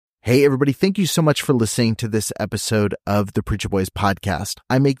Hey, everybody. Thank you so much for listening to this episode of the Preacher Boys podcast.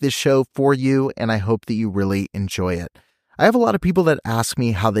 I make this show for you, and I hope that you really enjoy it. I have a lot of people that ask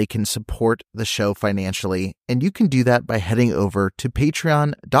me how they can support the show financially, and you can do that by heading over to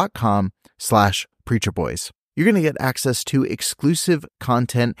patreon.com/preacherboys. You're going to get access to exclusive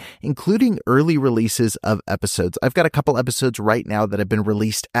content, including early releases of episodes. I've got a couple episodes right now that have been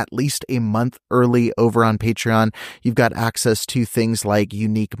released at least a month early over on Patreon. You've got access to things like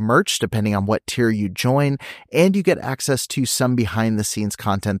unique merch, depending on what tier you join, and you get access to some behind-the-scenes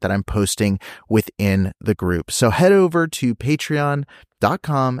content that I'm posting within the group. So head over to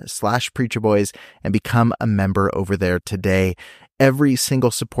patreon.com/preacherboys and become a member over there today. Every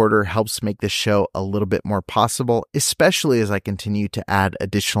single supporter helps make this show a little bit more possible, especially as I continue to add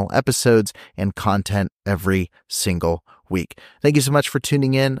additional episodes and content every single week. Thank you so much for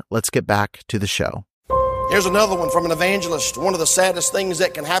tuning in. Let's get back to the show. Here's another one from an evangelist. One of the saddest things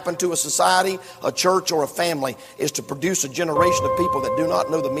that can happen to a society, a church, or a family is to produce a generation of people that do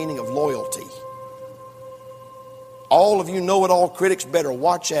not know the meaning of loyalty. All of you know-it-all critics better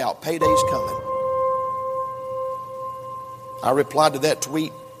watch out. Payday's coming. I replied to that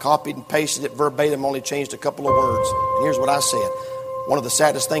tweet, copied and pasted it verbatim, only changed a couple of words. And here's what I said. One of the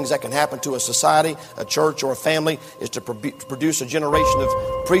saddest things that can happen to a society, a church, or a family is to produce a generation of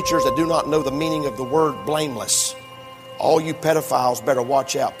preachers that do not know the meaning of the word blameless. All you pedophiles better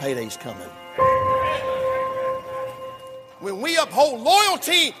watch out. Payday's coming. When we uphold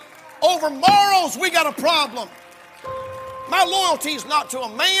loyalty over morals, we got a problem. My loyalty is not to a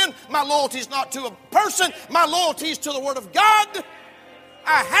man. My loyalty is not to a person. My loyalty is to the Word of God.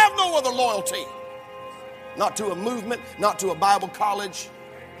 I have no other loyalty. Not to a movement, not to a Bible college,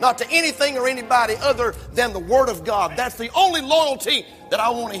 not to anything or anybody other than the Word of God. That's the only loyalty that I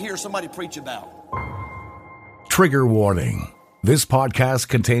want to hear somebody preach about. Trigger warning. This podcast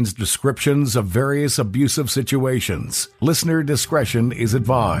contains descriptions of various abusive situations. Listener discretion is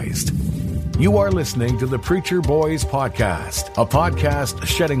advised. You are listening to the Preacher Boys Podcast, a podcast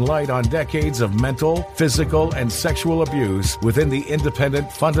shedding light on decades of mental, physical, and sexual abuse within the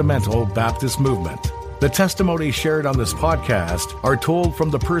independent fundamental Baptist movement. The testimonies shared on this podcast are told from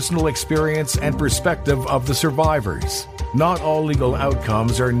the personal experience and perspective of the survivors. Not all legal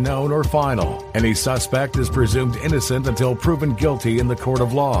outcomes are known or final. Any suspect is presumed innocent until proven guilty in the court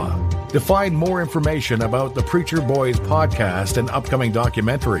of law. To find more information about the Preacher Boys podcast and upcoming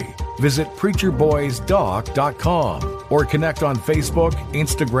documentary, visit preacherboysdoc.com or connect on Facebook,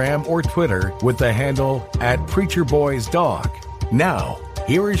 Instagram, or Twitter with the handle @preacherboysdoc. Now,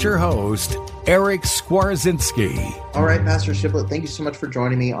 here is your host, Eric Skwarczynski. All right, Pastor Shiplet, thank you so much for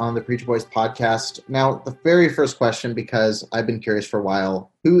joining me on the Preacher Boys podcast. Now, the very first question, because I've been curious for a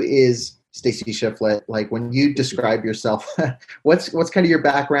while, who is Stacy Shiflett? Like, when you describe yourself, what's kind of your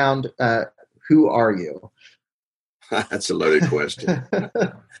background? Who are you? That's a loaded question.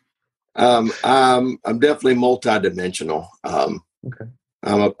 I'm definitely multidimensional. Okay.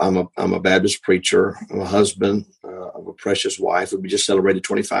 I'm a Baptist preacher. I'm a husband of a precious wife. We just celebrated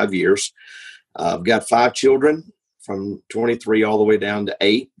 25 years. I've got 5 children from 23 all the way down to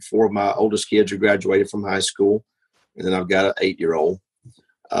 8. 4 of my oldest kids are graduated from high school, and then I've got an 8-year-old.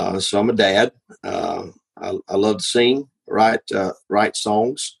 So I'm a dad. I love to sing, write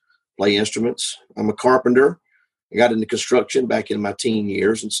songs, play instruments. I'm a carpenter. I got into construction back in my teen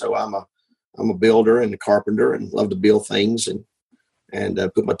years, and so I'm a builder and a carpenter, and love to build things and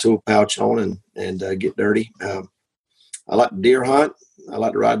put my tool pouch on and get dirty. I like to deer hunt. I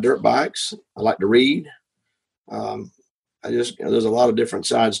like to ride dirt bikes. I like to read. There's a lot of different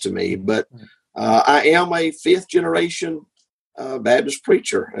sides to me, but I am a 5th generation Baptist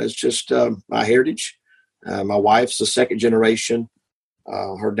preacher. It's just my heritage. My wife's a 2nd generation.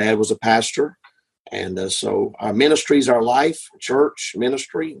 Her dad was a pastor. And so our ministry is our life, church,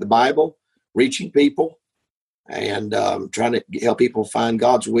 ministry, the Bible, reaching people, and trying to help people find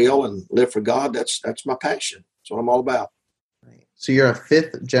God's will and live for God. That's my passion. That's what I'm all about. Right. So you're a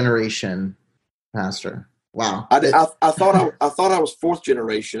 5th generation pastor. Wow. I thought I was 4th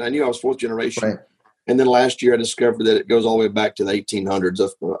generation. I knew I was 4th generation. Right. And then last year I discovered that it goes all the way back to the 1800s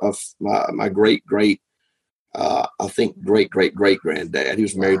of my great granddad. He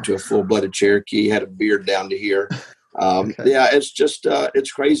was married to a full-blooded Cherokee, had a beard down to here. Okay. Yeah, it's just,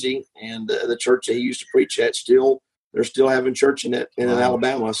 it's crazy. And the church that he used to preach at they're still having church in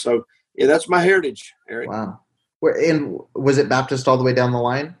Alabama. So yeah, that's my heritage, Eric. Wow. And was it Baptist all the way down the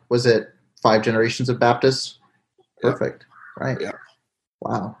line? Was it 5 generations of Baptists? Perfect. Yeah. Right. Yeah.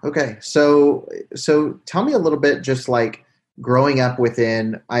 Wow. Okay. So tell me a little bit, just like growing up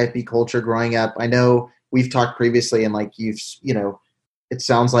within IFB culture, growing up. I know we've talked previously, and like you've, it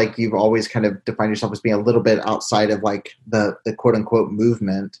sounds like you've always kind of defined yourself as being a little bit outside of like the quote unquote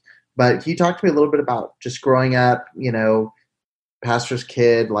movement. But can you talk to me a little bit about just growing up, pastor's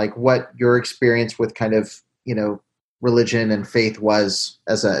kid, like what your experience with kind of, religion and faith was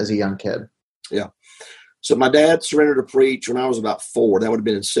as a young kid? Yeah. So my dad surrendered to preach when I was about 4. That would have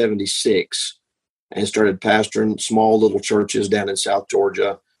been in 76, and started pastoring small little churches down in South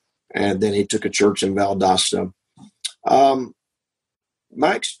Georgia. And then he took a church in Valdosta.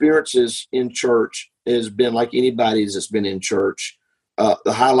 My experiences in church has been like anybody's that's been in church.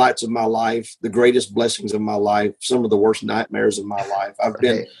 The highlights of my life, the greatest blessings of my life, some of the worst nightmares of my life.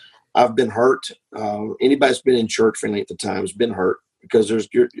 I've been hurt. Anybody that's been in church for any length of time has been hurt because there's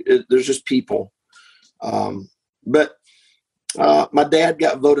just people. But my dad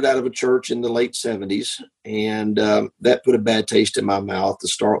got voted out of a church in the late 70s, and that put a bad taste in my mouth to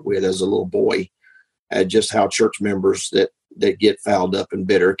start with as a little boy, at just how church members that get fouled up and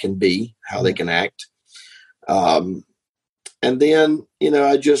bitter can be, how they can act. And then,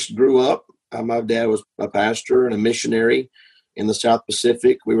 I just grew up. My dad was a pastor and a missionary in the South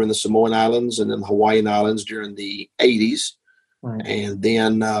Pacific. We were in the Samoan Islands and then the Hawaiian Islands during the 80s. Right. And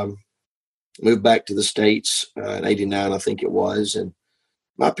then moved back to the States in 89, I think it was. And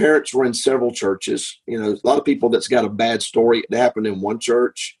my parents were in several churches. A lot of people that's got a bad story that happened in one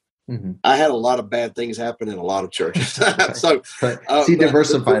church. Mm-hmm. I had a lot of bad things happen in a lot of churches. So you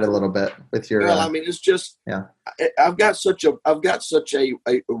diversified a little bit with your. Well, it's just I've got such a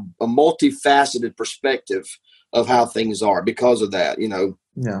multifaceted perspective of how things are because of that.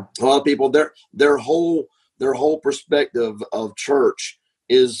 A lot of people their whole perspective of church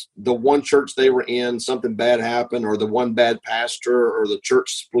is the one church they were in, something bad happened, or the one bad pastor, or the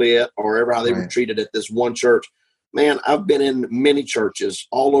church split, or ever how they were treated at this one church. Man, I've been in many churches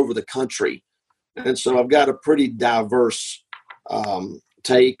all over the country. And so I've got a pretty diverse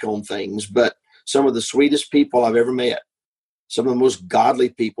take on things. But some of the sweetest people I've ever met, some of the most godly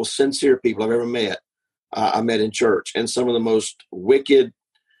people, sincere people I've ever met, I met in church. And some of the most wicked,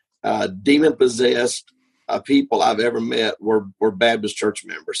 demon-possessed people I've ever met were Baptist church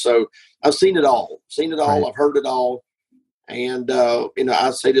members. So I've seen it all. Right. I've heard it all. And,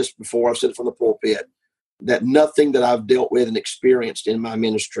 I say this before, I've said it from the pulpit, that nothing that I've dealt with and experienced in my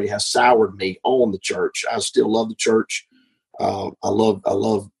ministry has soured me on the church. I still love the church. I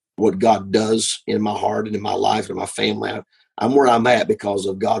love what God does in my heart and in my life and in my family. I'm where I'm at because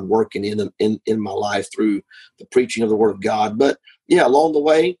of God working in my life through the preaching of the Word of God. But yeah, along the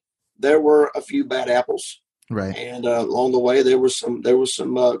way, there were a few bad apples, right? And along the way, there was some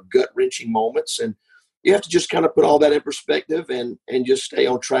gut wrenching moments, and you have to just kind of put all that in perspective and just stay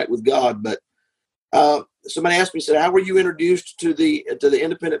on track with God. But somebody asked me, said, "How were you introduced to the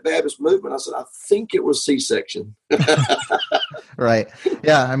Independent Baptist movement?" I said, "I think it was C-section." Right.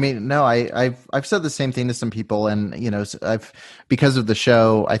 Yeah. No, I've said the same thing to some people, and because of the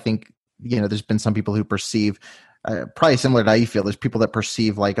show, I think there's been some people who perceive. Probably similar to how you feel. There's people that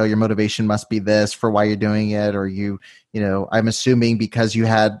perceive like, oh, your motivation must be this for why you're doing it, or I'm assuming because you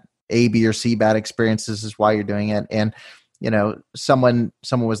had A, B, or C bad experiences is why you're doing it. And someone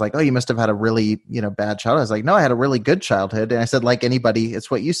was like, oh, you must have had a really bad childhood. I was like, no, I had a really good childhood. And I said, like anybody,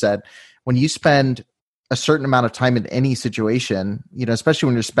 it's what you said. When you spend a certain amount of time in any situation, especially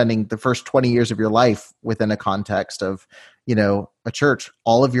when you're spending the first 20 years of your life within a context of a church,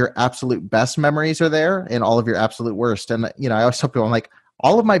 all of your absolute best memories are there and all of your absolute worst. And, I always tell people, I'm like,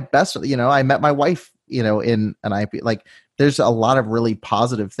 all of my best, I met my wife, in an IIP, like there's a lot of really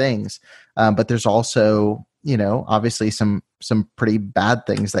positive things. But there's also, obviously some pretty bad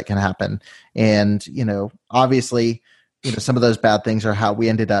things that can happen. And, obviously, some of those bad things are how we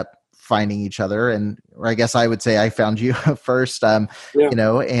ended up finding each other. And, or I guess I would say I found you first, and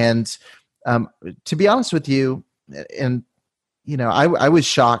to be honest with you, and, I was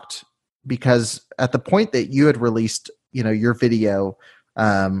shocked because at the point that you had released, your video,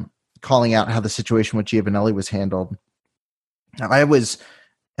 calling out how the situation with Giovanelli was handled, I was,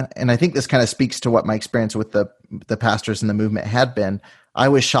 and I think this kind of speaks to what my experience with the pastors in the movement had been. I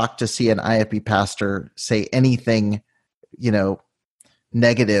was shocked to see an IFB pastor say anything,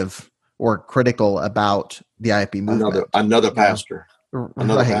 negative or critical about the IFB movement. Another pastor.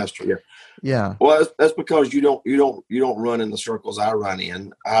 Another pastor. Yeah. Yeah. Well, that's because you don't run in the circles I run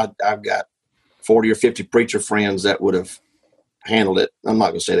in. I've got 40 or 50 preacher friends that would have handled it. I'm not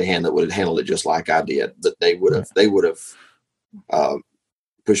going to say they would have handled it just like I did, but they would have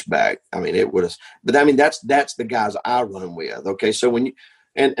pushed back. It would have. But that's the guys I run with. Okay, so when you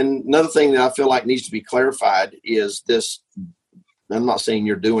and another thing that I feel like needs to be clarified is this. I'm not saying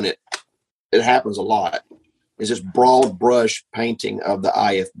you're doing it. It happens a lot. is this broad brush painting of the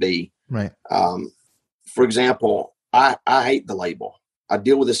IFB. Right. For example, I hate the label. I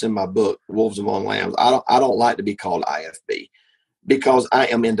deal with this in my book, Wolves Among Lambs. I don't like to be called IFB because I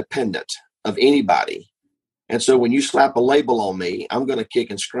am independent of anybody. And so when you slap a label on me, I'm going to kick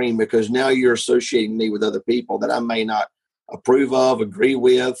and scream because now you're associating me with other people that I may not approve of, agree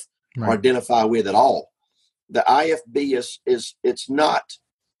with, or identify with at all. The IFB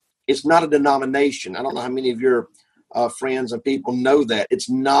it's not a denomination. I don't know how many of your friends and people know that. It's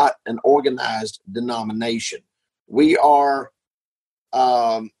not an organized denomination. We are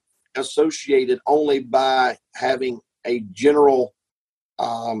associated only by having a general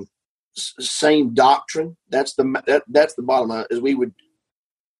same doctrine. That's the bottom line. Is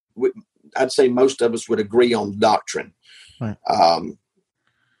I'd say most of us would agree on doctrine. Right.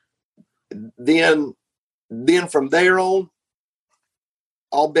 Then from there on,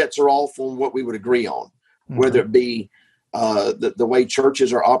 all bets are off on what we would agree on, whether it be the way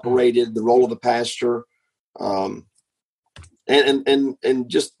churches are operated, the role of the pastor, and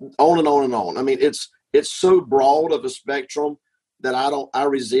just on and on and on. I mean, it's so broad of a spectrum that I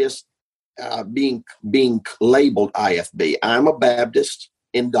resist being labeled IFB. I'm a Baptist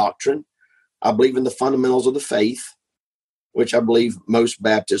in doctrine. I believe in the fundamentals of the faith, which I believe most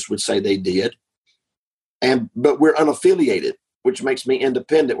Baptists would say they did. But we're unaffiliated, which makes me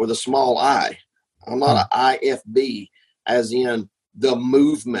independent with a small I. I'm not an IFB as in the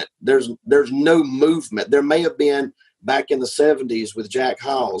movement. There's no movement. There may have been back in the 70s with Jack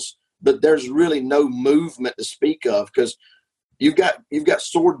Hyles, but there's really no movement to speak of because you've got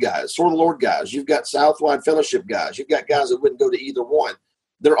sword guys, Sword of the Lord guys. You've got Southwide Fellowship guys. You've got guys that wouldn't go to either one.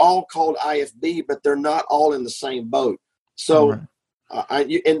 They're all called IFB, but they're not all in the same boat. So,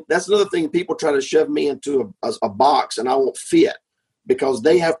 and that's another thing. People try to shove me into a box, and I won't fit because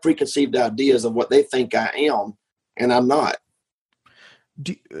they have preconceived ideas of what they think I am, and I'm not.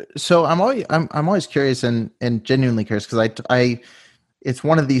 So I'm always curious and genuinely curious because I it's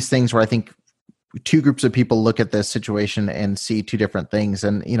one of these things where I think two groups of people look at this situation and see two different things.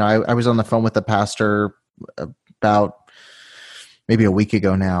 And, I was on the phone with the pastor about maybe a week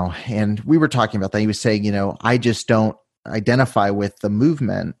ago now, and we were talking about that. He was saying, I just don't identify with the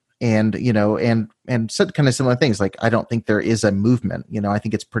movement and, and said kind of similar things. Like, I don't think there is a movement, I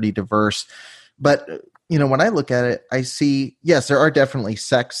think it's pretty diverse, but when I look at it, I see, yes, there are definitely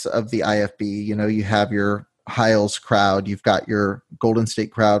sects of the IFB. You have your Hyles crowd, you've got your Golden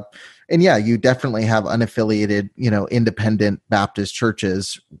State crowd. And yeah, you definitely have unaffiliated, independent Baptist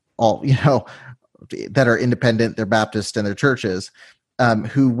churches, all, that are independent, they're Baptist and they're churches,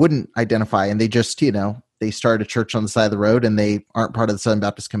 who wouldn't identify. And they just, they start a church on the side of the road and they aren't part of the Southern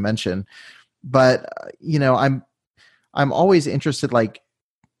Baptist Convention. But, I'm always interested, like,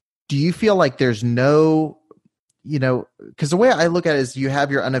 do you feel like there's no, because the way I look at it is you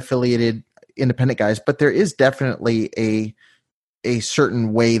have your unaffiliated independent guys, but there is definitely a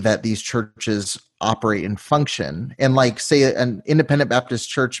certain way that these churches operate and function. And like, say an independent Baptist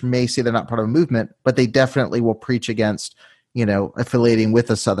church may say they're not part of a movement, but they definitely will preach against, affiliating with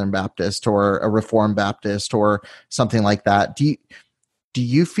a Southern Baptist or a Reformed Baptist or something like that. Do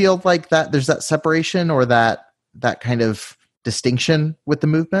you feel like that there's that separation or that kind of distinction with the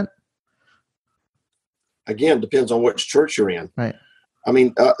movement? Again, depends on which church you're in. Right. I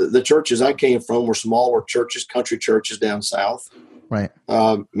mean, the churches I came from were smaller churches, country churches down south. Right.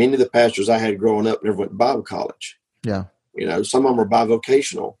 Many of the pastors I had growing up never went to Bible college. Yeah. Some of them were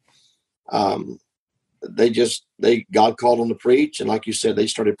bivocational. God called them to preach. And like you said, they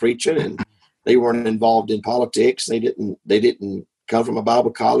started preaching and they weren't involved in politics. They didn't come from a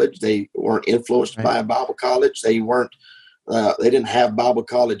Bible college. They weren't influenced by a Bible college. They didn't have Bible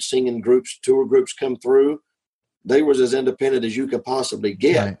college singing groups, tour groups come through. They was as independent as you could possibly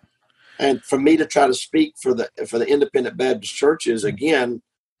get. Right. And for me to try to speak for the independent Baptist churches, again,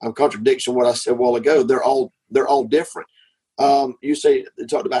 I'm contradicting what I said a while ago. They're all different. You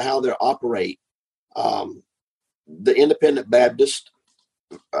talked about how they operate. The independent Baptist,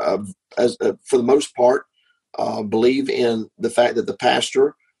 for the most part, believe in the fact that the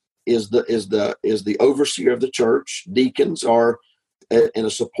pastor is the overseer of the church. Deacons are in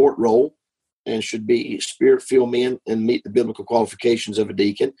a support role and should be spirit-filled men and meet the biblical qualifications of a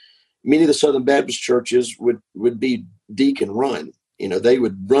deacon. Many of the Southern Baptist churches would be deacon run. They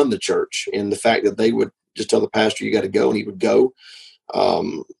would run the church, and the fact that they would just tell the pastor, you got to go, and he would go.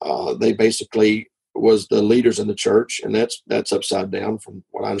 They basically was the leaders in the church, and that's upside down from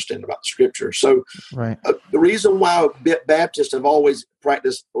what I understand about the scripture. So right. The reason why Baptists have always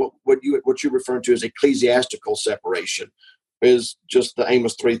practiced what you're referring to as ecclesiastical separation is just the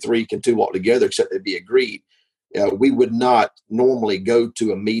Amos 3:3 can two walk together except they be agreed. We would not normally go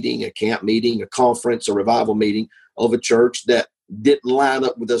to a meeting, a camp meeting, a conference, a revival meeting of a church that didn't line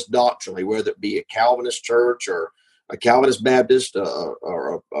up with us doctrinally, whether it be a Calvinist church or a Calvinist Baptist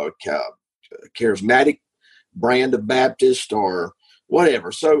or a charismatic brand of Baptist or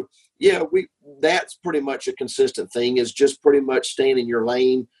whatever. So, yeah, that's pretty much a consistent thing, is just pretty much staying in your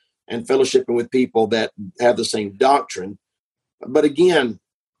lane and fellowshipping with people that have the same doctrine. But again,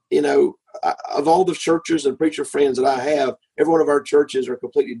 of all the churches and preacher friends that I have, every one of our churches are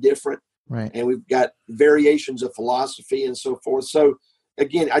completely different. Right. And we've got variations of philosophy and so forth. So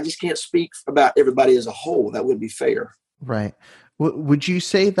again, I just can't speak about everybody as a whole. That wouldn't be fair. Right. Would you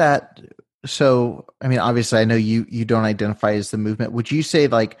say that? So, I mean, obviously I know you don't identify as the movement. Would you say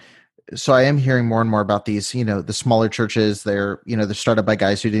so I am hearing more and more about these, the smaller churches, they're started by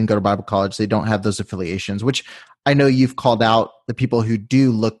guys who didn't go to Bible college. They don't have those affiliations, which I know you've called out the people who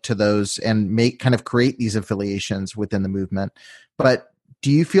do look to those and create these affiliations within the movement. But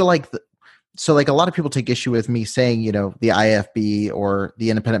do you feel like, a lot of people take issue with me saying, the IFB or the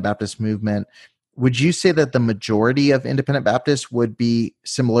Independent Baptist movement. Would you say that the majority of Independent Baptists would be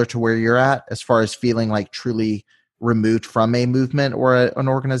similar to where you're at as far as feeling like truly removed from a movement or an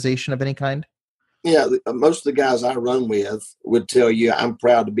organization of any kind? Yeah, most of the guys I run with would tell you I'm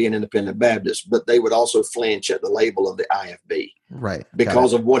proud to be an Independent Baptist, but they would also flinch at the label of the IFB, right?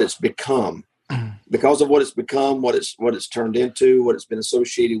 Because of what it's become, what it's turned into, what it's been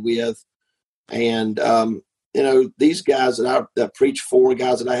associated with, and these guys that preach for,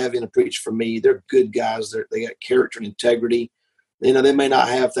 guys that I have in to preach for me, they're good guys. They got character and integrity. They may not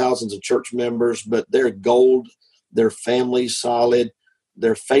have thousands of church members, but they're gold. Their family's solid.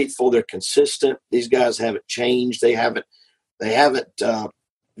 They're faithful. They're consistent. These guys haven't changed. They haven't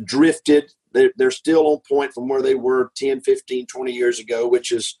drifted. They're still on point from where they were 10, 15, 20 years ago,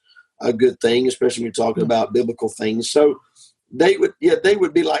 which is a good thing, especially when you're talking about biblical things. So they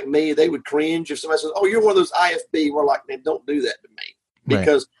would be like me. They would cringe if somebody says, "Oh, you're one of those IFB." We're like, "Man, don't do that to me,"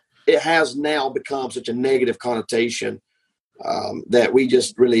 because it has now become such a negative connotation that we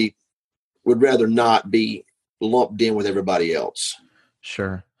just really would rather not be lumped in with everybody else.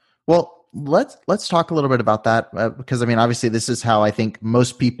 Sure. Well, let's talk a little bit about that because I mean, obviously, this is how I think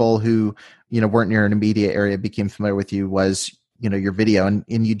most people who weren't near an immediate area became familiar with you was your video, and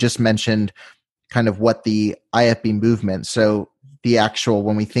you just mentioned kind of what the IFB movement. So the actual,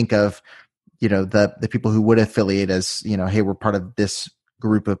 when we think of the people who would affiliate as hey, we're part of this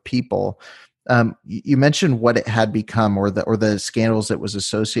group of people. You mentioned what it had become, or the scandals it was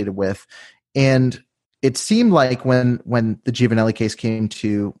associated with, and it seemed like when the Giovanelli case came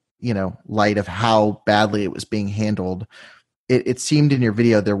to light of how badly it was being handled, it seemed in your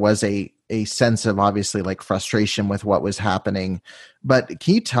video there was a sense of obviously like frustration with what was happening. But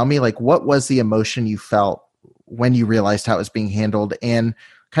can you tell me what was the emotion you felt when you realized how it was being handled, and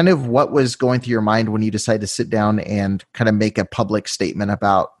kind of what was going through your mind when you decided to sit down and kind of make a public statement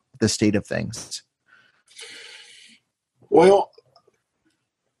about the state of things? Well,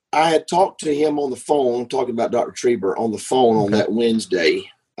 I had talked to him on the phone, talking about Dr. Trieber on the phone on that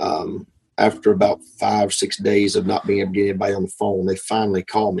Wednesday. After about 5-6 days of not being able to get anybody on the phone, they finally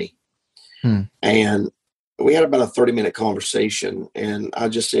called me. And we had about a 30-minute conversation. And I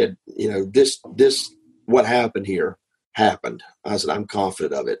just said, this, what happened here happened. I said, I'm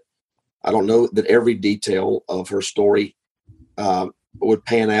confident of it. I don't know that every detail of her story would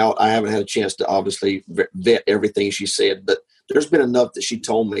pan out. I haven't had a chance to obviously vet everything she said, but there's been enough that she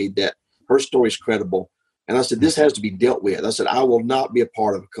told me that her story is credible. And I said, this has to be dealt with. I said, I will not be a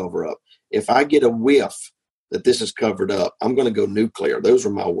part of a cover-up. If I get a whiff that this is covered up, I'm going to go nuclear. Those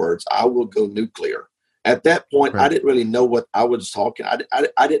were my words. I will go nuclear. At that point, I didn't really know what I was talking.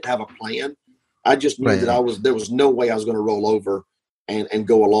 I didn't have a plan. I just knew that there was no way I was going to roll over and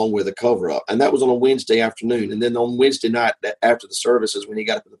go along with a cover-up. And that was on a Wednesday afternoon. And then on Wednesday night, after the services, when he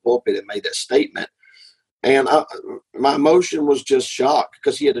got up in the pulpit and made that statement, and my emotion was just shock,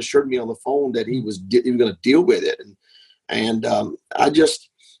 because he had assured me on the phone that he was going to deal with it, and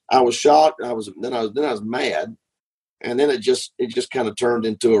I was shocked. I was mad, and then it just kind of turned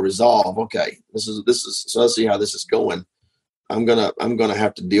into a resolve. Okay, this is so let's see how this is going. I'm gonna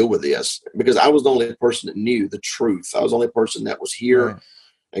have to deal with this, because I was the only person that knew the truth. I was the only person that was here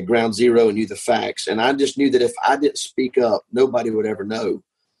at ground zero and knew the facts, and I just knew that if I didn't speak up, nobody would ever know.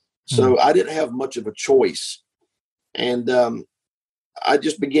 So I didn't have much of a choice. And I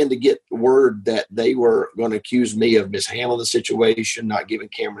just began to get word that they were going to accuse me of mishandling the situation, not giving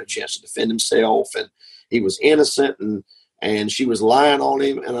Cameron a chance to defend himself. And he was innocent, and she was lying on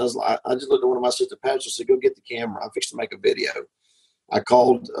him. And I just looked at one of my assistant pastors and said, go get the camera. I'm fixing to make a video. I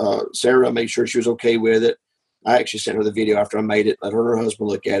called Sarah, made sure she was okay with it. I actually sent her the video after I made it. Let her and her husband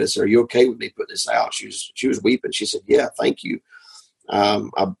look at it. Said, "Are you okay with me putting this out?" She was weeping. She said, "Yeah, thank you." I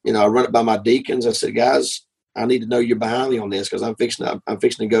run it by my deacons. I said, "Guys, I need to know you're behind me on this because I'm fixing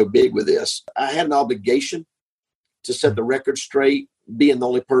to go big with this." I had an obligation to set the record straight, being the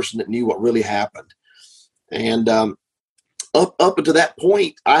only person that knew what really happened. And up until that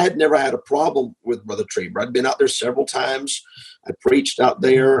point, I had never had a problem with Brother Trieber. I'd been out there several times. I preached out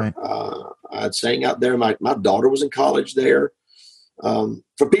there. Right. I'd sang out there. My daughter was in college there.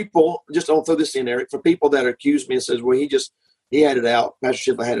 For people, just don't throw this in, Eric, for people that accuse me and says, well, he had it out, Pastor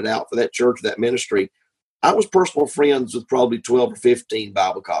Shipley had it out for that church, that ministry. I was personal friends with probably 12 or 15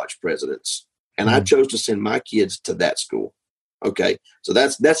 Bible college presidents, and I chose to send my kids to that school. Okay, so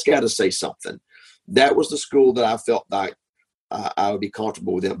that's got to say something. That was the school that I felt like I would be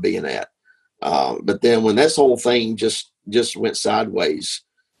comfortable with them being at. But then when this whole thing just went sideways,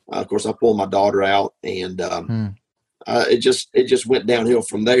 of course, I pulled my daughter out, and it just went downhill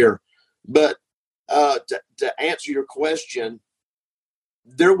from there. But to answer your question,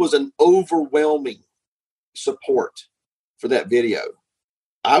 there was an overwhelming support for that video.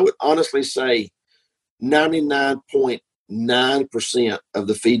 I would honestly say 99.9% of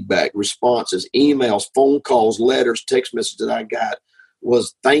the feedback, responses, emails, phone calls, letters, text messages that I got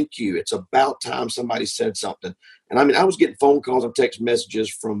was thank you. It's about time somebody said something. And I mean, I was getting phone calls and text messages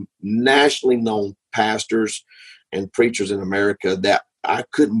from nationally known pastors and preachers in America that I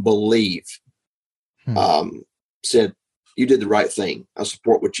couldn't believe said, you did the right thing. I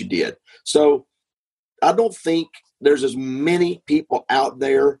support what you did. So I don't think there's as many people out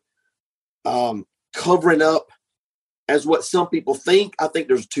there covering up as what some people think. I think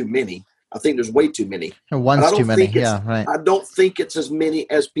there's too many. I think there's way too many. One's too many. Yeah, right. I don't think it's as many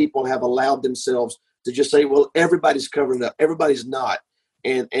as people have allowed themselves to just say, well, everybody's covering it up. Everybody's not.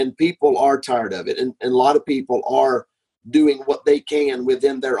 And people are tired of it. And a lot of people are doing what they can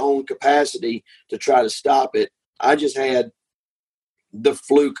within their own capacity to try to stop it. I just had the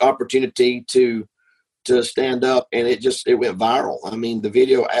fluke opportunity to stand up, and it went viral. I mean, the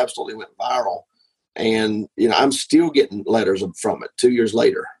video absolutely went viral. And, I'm still getting letters from it 2 years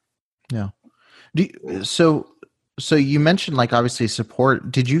later. Yeah. So you mentioned, like, obviously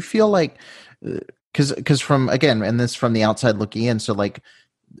support. Did you feel like, cause from, again, and this from the outside looking in.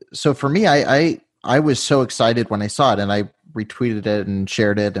 So for me, I was so excited when I saw it, and I retweeted it and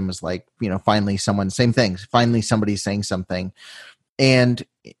shared it and was like, finally same things. Finally, somebody's saying something. And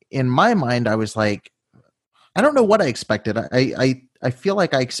in my mind, I was like, I don't know what I expected. I feel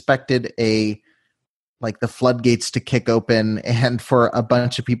like I expected the floodgates to kick open and for a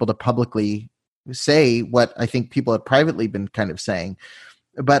bunch of people to publicly say what I think people had privately been kind of saying.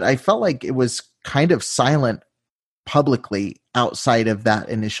 But I felt like it was kind of silent publicly outside of that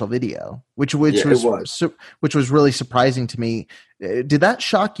initial video, which was really surprising to me. Did that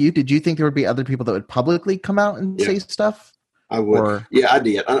shock you? Did you think there would be other people that would publicly come out and say stuff? I would. Yeah, I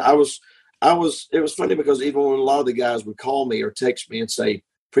did. I was. It was funny because even when a lot of the guys would call me or text me and say,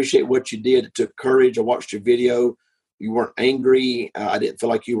 appreciate what you did. It took courage. I watched your video. You weren't angry. I didn't feel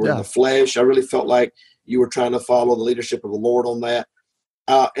like you were in the flesh. I really felt like you were trying to follow the leadership of the Lord on that.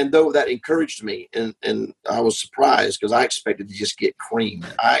 And though that encouraged me, and I was surprised because I expected to just get creamed.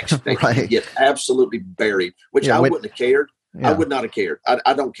 I expected to get absolutely buried, which I wouldn't have cared. Yeah. I would not have cared.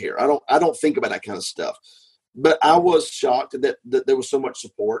 I don't care. I don't think about that kind of stuff. But I was shocked that there was so much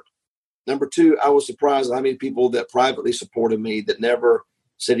support. Number two, I was surprised at how many people that privately supported me that never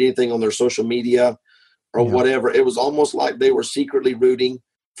said anything on their social media or whatever. It was almost like they were secretly rooting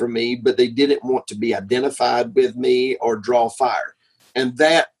for me, but they didn't want to be identified with me or draw fire. And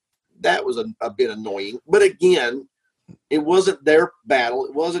that was a bit annoying. But again, it wasn't their battle.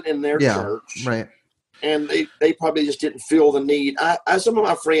 It wasn't in their church. Right. And they probably just didn't feel the need. Some of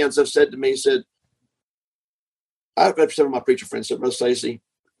my friends have said to me, I've had some of my preacher friends said, Brother Stacy,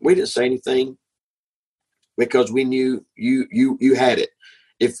 we didn't say anything because we knew you had it.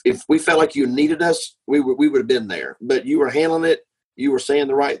 If we felt like you needed us, we would have been there. But you were handling it. You were saying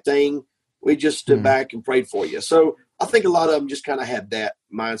the right thing. We just stood back and prayed for you. So I think a lot of them just kind of had that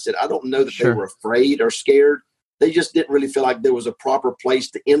mindset. I don't know that they were afraid or scared. They just didn't really feel like there was a proper place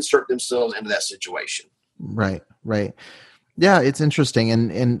to insert themselves into that situation. Right. Yeah, it's interesting.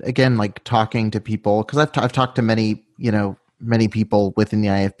 And again, like talking to people, because I've talked to many people within the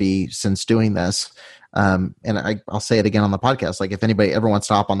IFB since doing this. And I'll say it again on the podcast. Like if anybody ever wants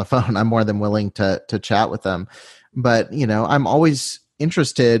to hop on the phone, I'm more than willing to chat with them. But, I'm always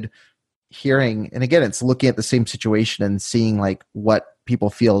interested hearing, and again, it's looking at the same situation and seeing like what people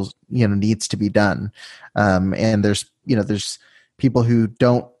feel, needs to be done. And there's people who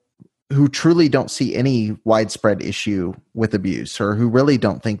who truly don't see any widespread issue with abuse, or who really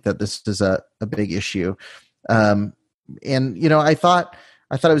don't think that this is a big issue. And, I thought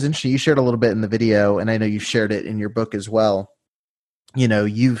it was interesting. You shared a little bit in the video, and I know you shared it in your book as well.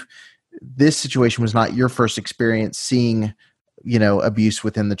 This situation was not your first experience seeing, abuse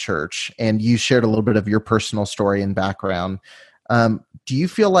within the church, and you shared a little bit of your personal story and background. Do you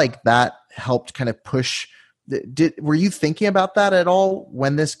feel like that helped kind of push? Were you thinking about that at all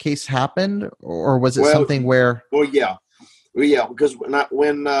when this case happened, or was it something where? Well, yeah, because when I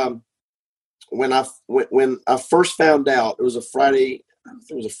first found out, it was a Friday. I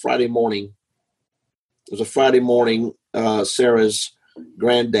think it was a Friday morning. It was a Friday morning. Sarah's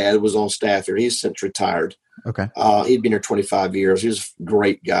granddad was on staff here. He's since retired. Okay. He'd been here 25 years. He was a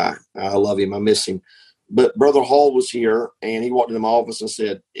great guy. I love him. I miss him. But Brother Hall was here, and he walked into my office and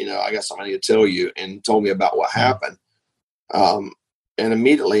said, I got something I need to tell you, and told me about what happened. And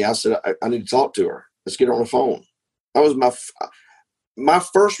immediately I said, I need to talk to her. Let's get her on the phone. That was my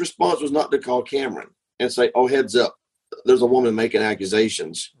first response was not to call Cameron and say, oh, heads up, there's a woman making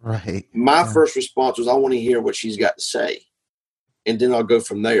accusations. Right. My first response was, I want to hear what she's got to say, and then I'll go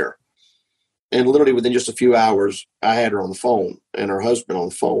from there. And literally within just a few hours, I had her on the phone and her husband on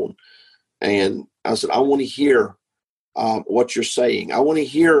the phone. And I said, I want to hear what you're saying. I want to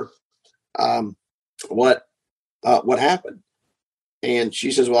hear what happened. And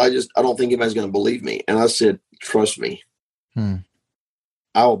she says, well, I don't think anybody's going to believe me. And I said, trust me.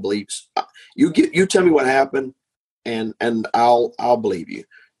 I will believe you tell me what happened, and I'll believe you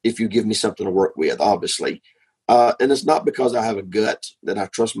if you give me something to work with, obviously. And it's not because I have a gut that I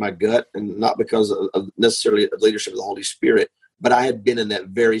trust my gut, and not because of necessarily the leadership of the Holy Spirit, but I had been in that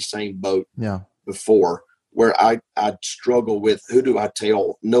very same boat before, where I struggle with, who do I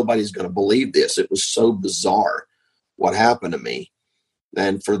tell? Nobody's going to believe this. It was so bizarre what happened to me.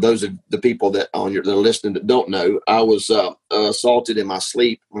 And for those of the people that are listening that don't know, I was assaulted in my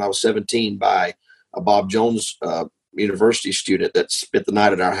sleep when I was 17 by a Bob Jones University student that spent the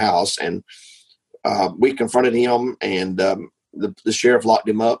night at our house. And we confronted him, and the sheriff locked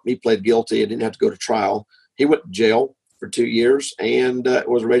him up. He pled guilty and didn't have to go to trial. He went to jail for 2 years and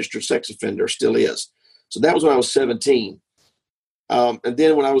was a registered sex offender, still is. So that was when I was 17. And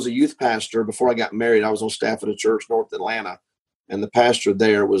then when I was a youth pastor, before I got married, I was on staff at a church north Atlanta. And the pastor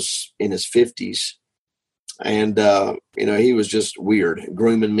there was in his 50s. And, he was just weird,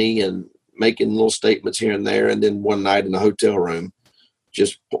 grooming me and making little statements here and there. And then one night in the hotel room,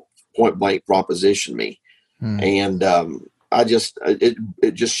 just point blank propositioned me. And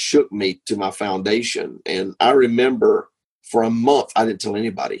it just shook me to my foundation. And I remember for a month, I didn't tell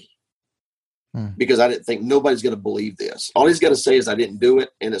anybody because I didn't think nobody's going to believe this. All he's got to say is I didn't do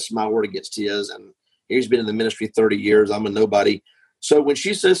it, and it's my word against his. And he's been in the ministry 30 years. I'm a nobody. So when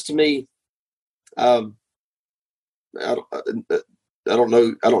she says to me, I don't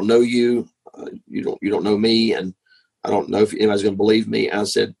know you. You don't know me, and I don't know if anybody's going to believe me. I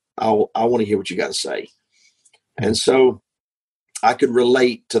said, I want to hear what you got to say. And so I could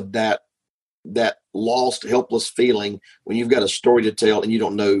relate to that lost, helpless feeling when you've got a story to tell and you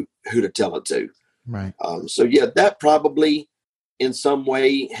don't know who to tell it to. Right. So yeah, that probably in some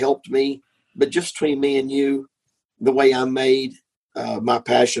way helped me. But just between me and you, the way I made my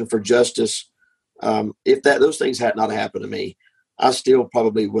passion for justice, if those things had not happened to me, I still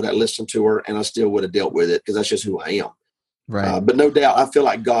probably would have listened to her, and I still would have dealt with it, because that's just who I am. Right. But no doubt, I feel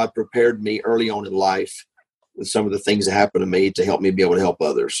like God prepared me early on in life with some of the things that happened to me to help me be able to help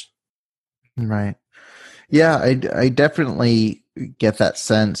others. Right. Yeah, I definitely get that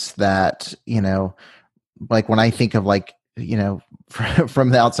sense that, like when I think of from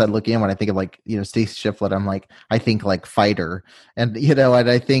the outside looking in, when I think of Stacy Shiflett, I think like fighter, and and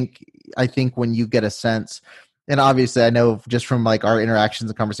I think when you get a sense, and obviously I know just from our interactions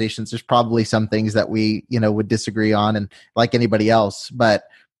and conversations, there's probably some things that we would disagree on, and like anybody else, but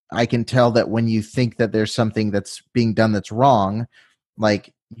I can tell that when you think that there's something that's being done that's wrong,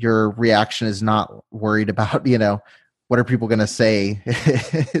 your reaction is not worried about what are people going to say.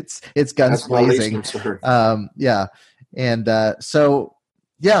 it's guns blazing. Yeah. And so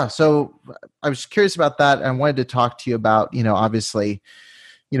I was curious about that. I wanted to talk to you about, obviously,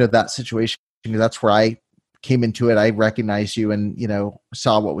 that situation, because that's where I came into it. I recognized you and,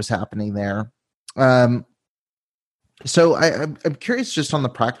 saw what was happening there. So I'm curious just on the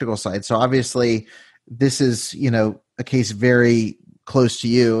practical side. So obviously this is, a case very close to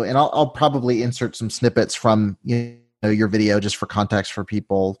you, and I'll probably insert some snippets from, your video just for context for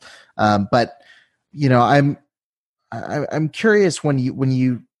people. But I'm curious when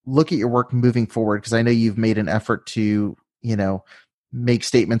you look at your work moving forward, because I know you've made an effort to, make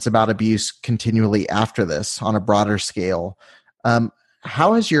statements about abuse continually after this on a broader scale.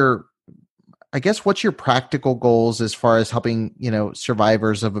 How has what's your practical goals as far as helping,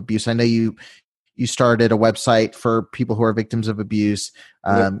 survivors of abuse? I know you started a website for people who are victims of abuse.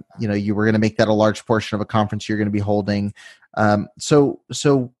 You were going to make that a large portion of a conference you're going to be holding. So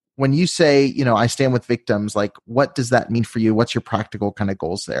when you say, I stand with victims, like, what does that mean for you? What's your practical kind of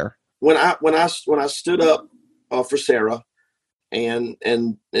goals there? When I stood up for Sarah and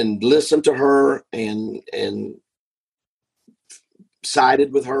listened to her and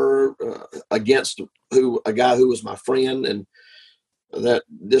sided with her against a guy who was my friend, and that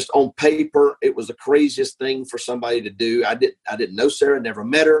just on paper, it was the craziest thing for somebody to do. I didn't know Sarah, never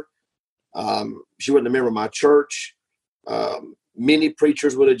met her. She wasn't a member of my church. Many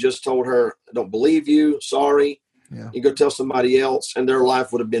preachers would have just told her, "I don't believe you. Sorry." Yeah. You go tell somebody else, and their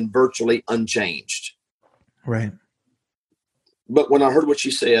life would have been virtually unchanged. Right. But when I heard what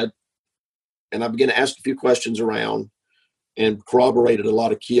she said, and I began to ask a few questions around and corroborated a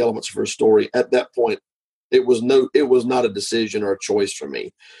lot of key elements of her story, at that point, it was not a decision or a choice for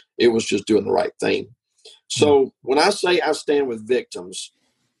me. It was just doing the right thing. So when I say I stand with victims,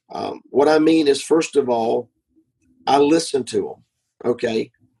 what I mean is, first of all, I listen to them.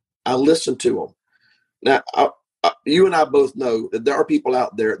 Okay. I listen to them. Now, you and I both know that there are people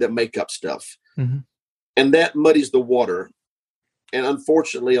out there that make up stuff, and that muddies the water. And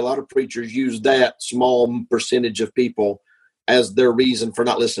unfortunately, a lot of preachers use that small percentage of people as their reason for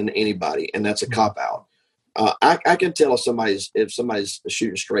not listening to anybody. And that's a cop out. I can tell if somebody's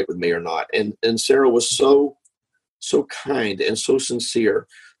shooting straight with me or not. And Sarah was so kind and so sincere.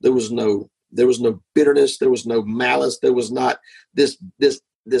 There was no bitterness. There was no malice. There was not this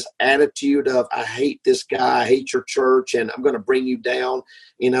attitude of, I hate this guy, I hate your church, and I'm going to bring you down,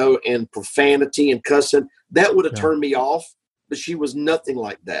 and profanity and cussing. That would have turned me off, but she was nothing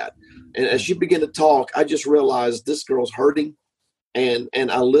like that. And as she began to talk, I just realized this girl's hurting, and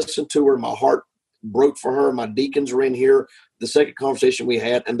I listened to her. My heart broke for her. My deacons were in here the second conversation we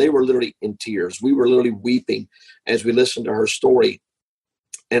had, and they were literally in tears. We were literally weeping as we listened to her story.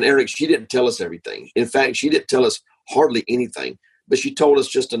 And Eric, she didn't tell us everything. In fact, she didn't tell us hardly anything, but she told us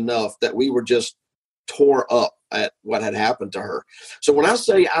just enough that we were just tore up at what had happened to her. So when I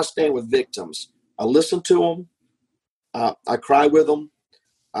say I stand with victims, I listen to them, I cry with them,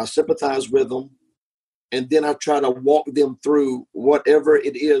 I sympathize with them, and then I try to walk them through whatever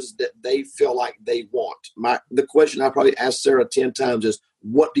it is that they feel like they want. The question I probably asked Sarah 10 times is,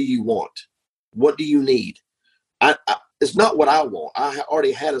 what do you want? What do you need? It's not what I want. I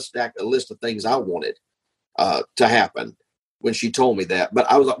already had a list of things I wanted to happen when she told me that. But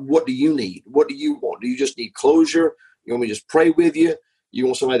I was like, what do you need? What do you want? Do you just need closure? You want me to just pray with you? You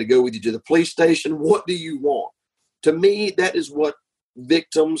want somebody to go with you to the police station? What do you want? To me, that is what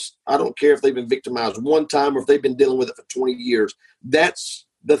victims, I don't care if they've been victimized one time or if they've been dealing with it for 20 years. That's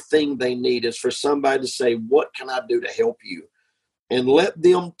the thing they need, is for somebody to say, what can I do to help you? And let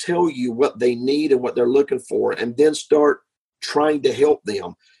them tell you what they need and what they're looking for, and then start trying to help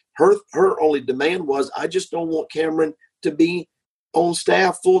them. Her only demand was, I just don't want Cameron to be on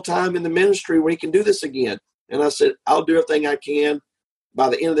staff full-time in the ministry where he can do this again. And I said, I'll do everything I can. By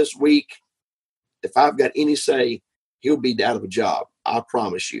the end of this week, if I've got any say, he'll be out of a job. I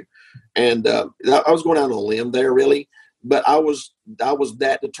promise you. And I was going out on a limb there, really. But I was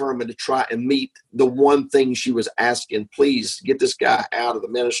that determined to try and meet the one thing she was asking. Please get this guy out of the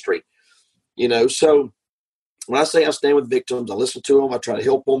ministry. So when I say I stand with victims, I listen to them. I try to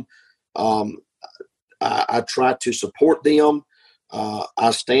help them. I try to support them. I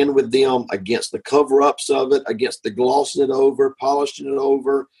stand with them against the cover-ups of it, against the glossing it over, polishing it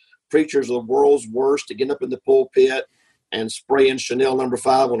over. Preachers are the world's worst to get up in the pulpit and spraying Chanel No.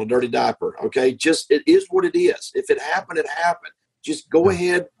 5 on a dirty diaper. Okay. It is what it is. If it happened, it happened. Just go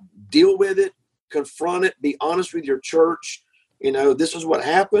ahead, deal with it, confront it, be honest with your church. This is what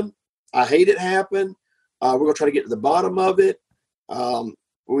happened. I hate it happened. We're going to try to get to the bottom of it.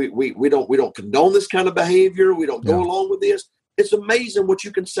 We don't condone this kind of behavior. We don't go along with this. It's amazing what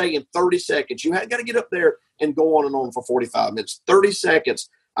you can say in 30 seconds. You got to get up there and go on and on for 45 minutes, 30 seconds.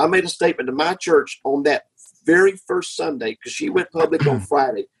 I made a statement to my church on that very first Sunday, because she went public on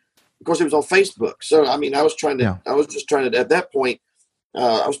Friday. Of course, it was on Facebook. So, I was just trying to, at that point,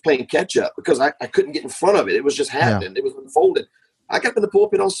 I was playing catch up because I couldn't get in front of it. It was just happening. It was unfolding. I got up in the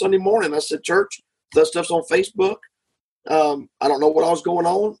pulpit on Sunday morning. I said, church, that stuff's on Facebook. I don't know what all's going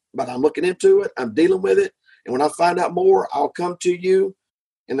on, but I'm looking into it. I'm dealing with it. And when I find out more, I'll come to you.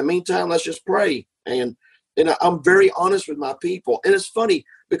 In the meantime, let's just pray. And I'm very honest with my people. And it's funny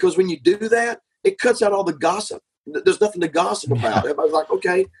because when you do that, it cuts out all the gossip. there's nothing to gossip about. Everybody's like,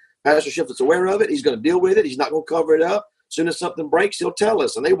 okay, Pastor Shiflett's aware of it. He's going to deal with it. He's not going to cover it up. As soon as something breaks, he'll tell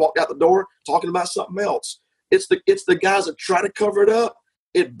us. And they walked out the door talking about something else. It's the guys that try to cover it up.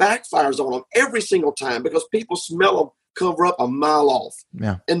 It backfires on them every single time because people smell them cover up a mile off.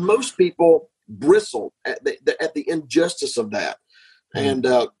 Yeah. And most people bristle at the injustice of that. And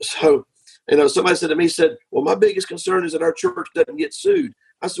so, somebody said to me, well, my biggest concern is that our church doesn't get sued.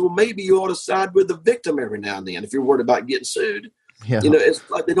 I said, well, maybe you ought to side with the victim every now and then if you're worried about getting sued. Yeah. It's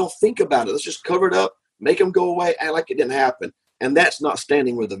like they don't think about it. Let's just cover it up, make them go away, act like it didn't happen. And that's not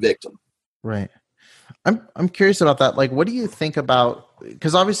standing with the victim. Right. I'm curious about that. Like, what do you think about,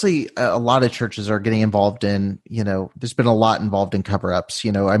 because obviously a lot of churches are getting involved in, there's been a lot involved in cover-ups,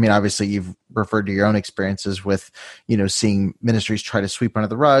 obviously you've referred to your own experiences with, seeing ministries try to sweep under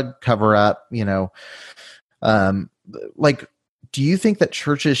the rug, cover up, like, do you think that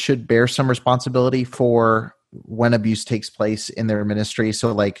churches should bear some responsibility for when abuse takes place in their ministry?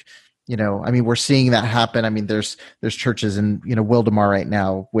 So like, we're seeing that happen. There's churches in, Wildomar right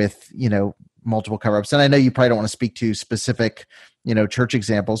now with, multiple cover-ups. And I know you probably don't want to speak to specific, church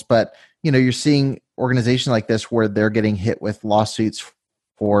examples, but, you're seeing organizations like this where they're getting hit with lawsuits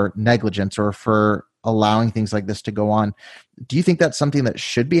for negligence or for allowing things like this to go on. Do you think that's something that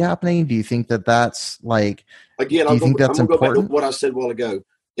should be happening? Do you think that that's like, again, I'm going to go back to what I said a while ago.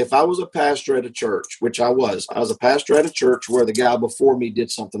 If I was a pastor at a church, which I was a pastor at a church where the guy before me did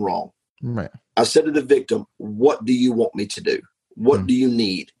something wrong. Right. I said to the victim, what do you want me to do? What do you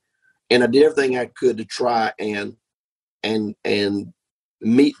need? And I did everything I could to try and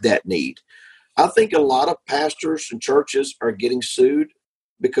meet that need. I think a lot of pastors and churches are getting sued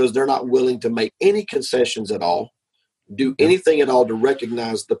because they're not willing to make any concessions at all, do anything at all to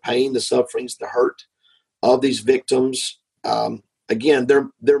recognize the pain, the sufferings, the hurt of these victims. Again,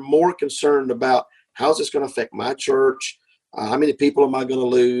 they're more concerned about how's this going to affect my church? How many people am I going to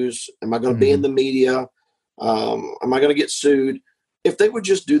lose? Am I going to be in the media? Am I going to get sued? If they would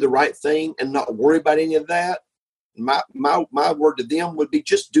just do the right thing and not worry about any of that, my word to them would be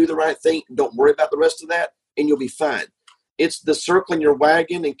just do the right thing. Don't worry about the rest of that, and you'll be fine. It's the circling your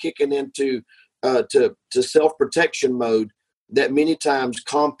wagon and kicking into to self-protection mode that many times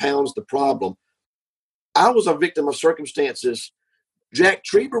compounds the problem. I was a victim of circumstances. Jack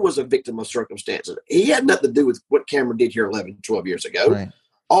Trieber was a victim of circumstances. He had nothing to do with what Cameron did here 11, 12 years ago. Right.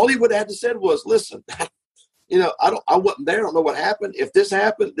 All he would have had to say was, listen, I wasn't there. I don't know what happened. If this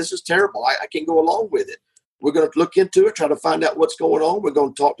happened, this is terrible. I can't go along with it. We're going to look into it, try to find out what's going on. We're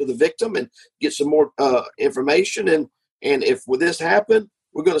going to talk to the victim and get some more information. And if this happened,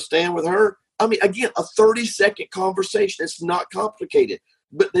 we're going to stand with her. Again, a 30-second conversation. It's not complicated,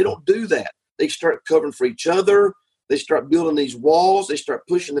 but they don't do that. They start covering for each other. They start building these walls. They start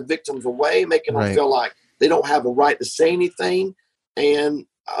pushing the victims away, making them feel like they don't have a right to say anything. And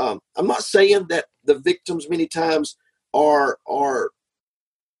I'm not saying that the victims many times are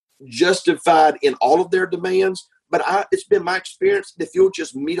justified in all of their demands, but it's been my experience that if you'll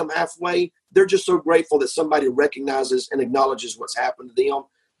just meet them halfway, they're just so grateful that somebody recognizes and acknowledges what's happened to them.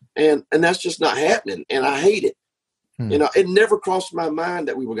 And that's just not happening. And I hate it. It never crossed my mind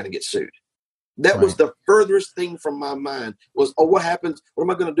that we were going to get sued. That was the furthest thing from my mind was, what happens? What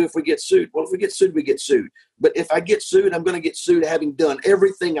am I going to do if we get sued? Well, if we get sued, we get sued. But if I get sued, I'm going to get sued having done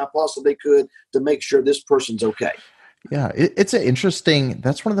everything I possibly could to make sure this person's okay. Yeah, it's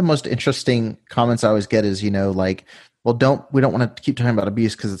that's one of the most interesting comments I always get is, like, well, we don't want to keep talking about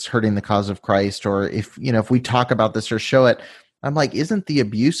abuse because it's hurting the cause of Christ. Or if we talk about this or show it, I'm like, isn't the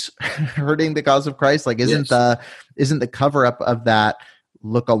abuse hurting the cause of Christ? Like, isn't the cover up of that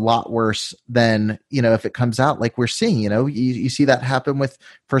look a lot worse than, if it comes out like we're seeing, you see that happen with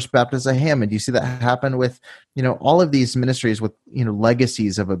First Baptist of Hammond. You see that happen with, all of these ministries with,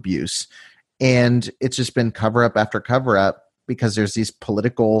 legacies of abuse. And it's just been cover up after cover up because there's these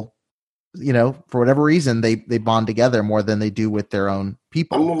political, for whatever reason, they bond together more than they do with their own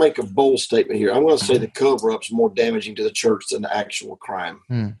people. I'm going to make a bold statement here. I'm going to say the cover up's more damaging to the church than the actual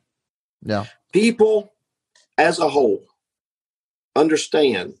crime. Yeah. People as a whole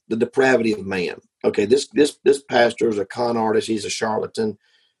understand the depravity of man. Okay, this pastor is a con artist. He's a charlatan.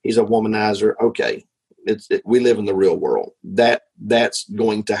 He's a womanizer. Okay, we live in the real world. That's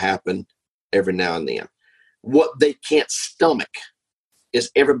going to happen every now and then. What they can't stomach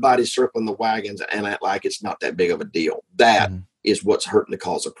is everybody circling the wagons and act like it's not that big of a deal. That is what's hurting the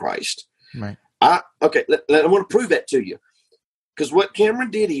cause of Christ. Right. I want to prove that to you. Because what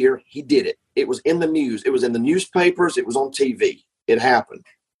Cameron did here, he did it. It was in the news. It was in the newspapers. It was on TV. It happened.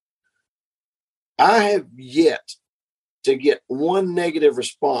 I have yet to get one negative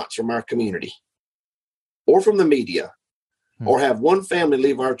response from our community. or from the media or have one family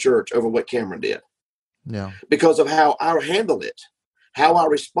leave our church over what Cameron did. Yeah. Because of how I handled it, how I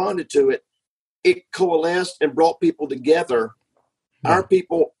responded to it. It coalesced and brought people together. Yeah. Our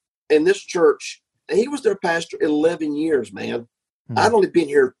people in this church, and he was their pastor 11 years, man. I'd only been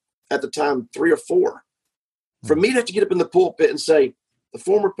here at the time 3 or 4. For me to have to get up in the pulpit and say, the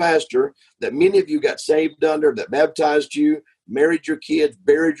former pastor that many of you got saved under, that baptized you, married your kids,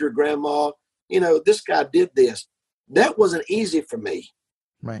 buried your grandma, this guy did this. That wasn't easy for me.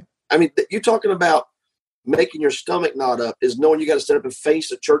 Right. I mean, you're talking about making your stomach knot up is knowing you got to stand up and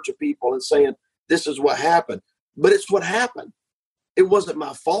face a church of people and saying, this is what happened. But it's what happened. It wasn't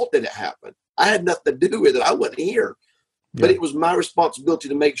my fault that it happened. I had nothing to do with it. I wasn't here. Yeah. But it was my responsibility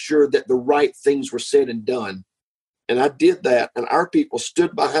to make sure that the right things were said and done. And I did that. And our people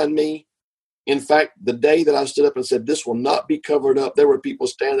stood behind me. In fact, the day that I stood up and said, this will not be covered up, there were people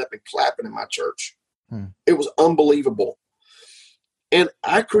standing up and clapping in my church. It was unbelievable. And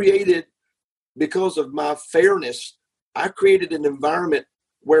I created, because of my fairness, I created an environment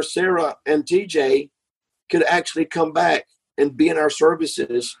where Sarah and TJ could actually come back and be in our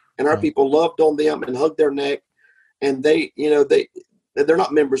services, and our people loved on them and hugged their neck. And they're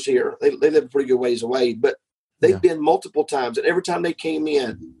not members here. They live a pretty good ways away, but they've been multiple times. And every time they came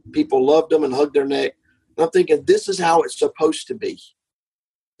in, people loved them and hugged their neck. And I'm thinking, this is how it's supposed to be.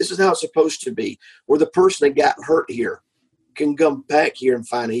 This is how it's supposed to be, where the person that got hurt here can come back here and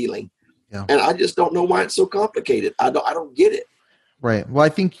find healing. Yeah. And I just don't know why it's so complicated. I don't get it. Right. Well, I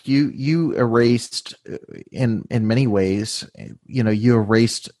think you erased in many ways, you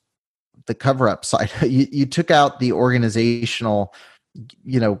erased the cover-up side. You took out the organizational,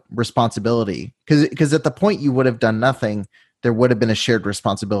 responsibility, because at the point you would have done nothing, there would have been a shared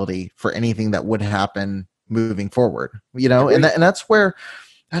responsibility for anything that would happen moving forward, and that's where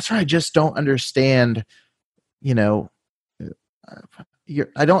I just don't understand, I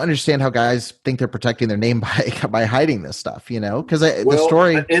don't understand how guys think they're protecting their name by hiding this stuff, because the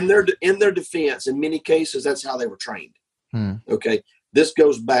story in their defense, in many cases, that's how they were trained. Okay. This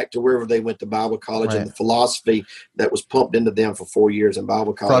goes back to wherever they went to Bible college, and the philosophy that was pumped into them for 4 years in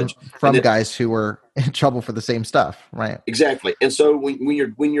Bible college from guys who were in trouble for the same stuff. Right. Exactly. And so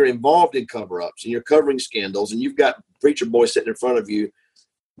when you're involved in cover-ups and you're covering scandals and you've got preacher boys sitting in front of you,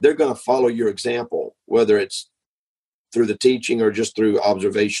 they're going to follow your example, whether it's through the teaching or just through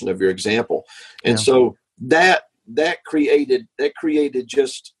observation of your example. And so that created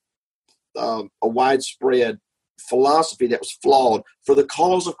just a widespread philosophy that was flawed for the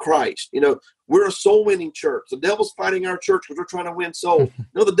cause of Christ. We're a soul winning church. The devil's fighting our church because we're trying to win souls.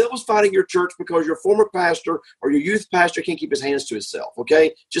 No, the devil's fighting your church because your former pastor or your youth pastor can't keep his hands to himself.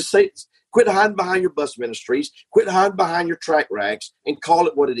 Okay. Just quit hiding behind your bus ministries, quit hiding behind your track racks, and call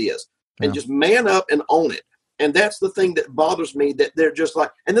it what it is. And just man up and own it. And that's the thing that bothers me, that they're just like,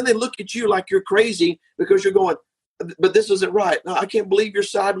 and then they look at you like you're crazy because you're going, but this isn't right. No, I can't believe you're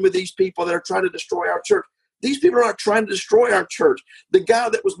siding with these people that are trying to destroy our church. These people are not trying to destroy our church. The guy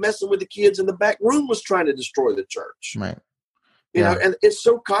that was messing with the kids in the back room was trying to destroy the church. Right. And it's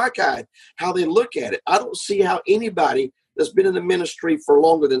so cockeyed how they look at it. I don't see how anybody that's been in the ministry for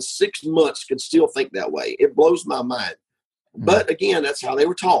longer than 6 months could still think that way. It blows my mind. But again, that's how they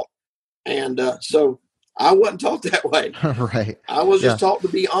were taught. And so I wasn't taught that way. Right. I was just taught to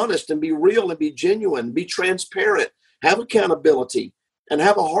be honest and be real and be genuine, be transparent, have accountability, and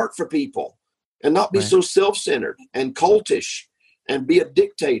have a heart for people, and not be so self-centered and cultish and be a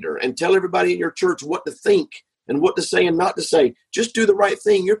dictator and tell everybody in your church what to think and what to say and not to say. Just do the right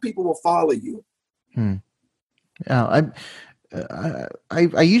thing. Your people will follow you.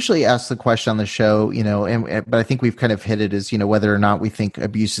 I usually ask the question on the show, but I think we've kind of hit it as, whether or not we think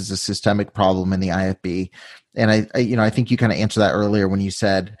abuse is a systemic problem in the IFB. And I think you kind of answered that earlier when you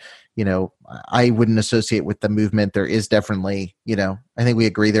said, I wouldn't associate with the movement. There is definitely, I think we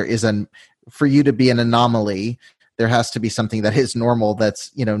agree there is for you to be an anomaly, there has to be something that is normal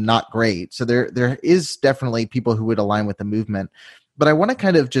that's, not great. So there is definitely people who would align with the movement. But I want to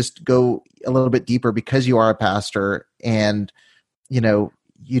kind of just go a little bit deeper, because you are a pastor and,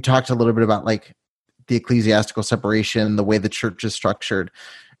 you talked a little bit about like the ecclesiastical separation, the way the church is structured.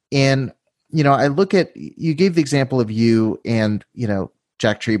 And, I look at, you gave the example of you and,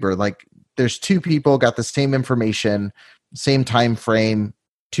 Jack Trieber, like there's two people got the same information, same time frame,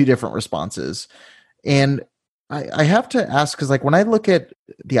 two different responses. And I have to ask, because like when I look at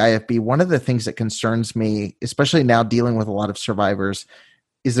the IFB, one of the things that concerns me, especially now dealing with a lot of survivors,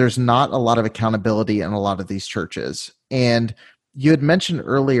 is there's not a lot of accountability in a lot of these churches. And you had mentioned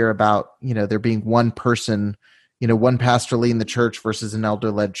earlier about, there being one person, one pastor leading the church versus an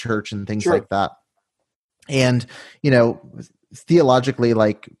elder-led church and things like that. And, theologically,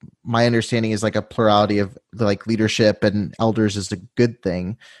 like my understanding is like a plurality of like leadership and elders is a good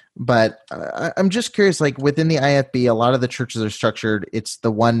thing. But I'm just curious, like within the IFB, a lot of the churches are structured. It's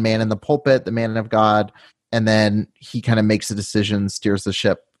the one man in the pulpit, the man of God, and then he kind of makes the decision, steers the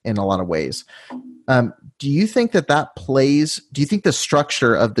ship in a lot of ways. Do you think do you think the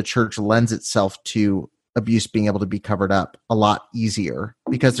structure of the church lends itself to abuse being able to be covered up a lot easier?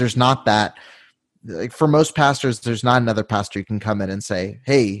 Because there's not that, like for most pastors, there's not another pastor you can come in and say,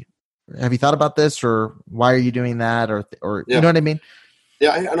 hey, have you thought about this? Or why are you doing that? Or Yeah. You know what I mean?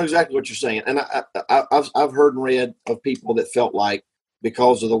 Yeah, I know exactly what you're saying. And I've heard and read of people that felt like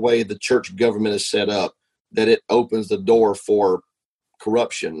because of the way the church government is set up, that it opens the door for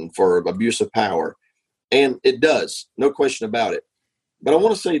corruption, for abuse of power. And it does, no question about it. But I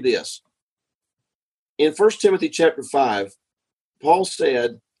want to say this. In 1 Timothy chapter 5, Paul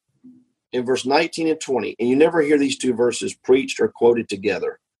said in verse 19 and 20, and you never hear these two verses preached or quoted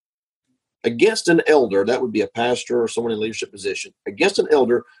together. Against an elder, that would be a pastor or someone in leadership position, against an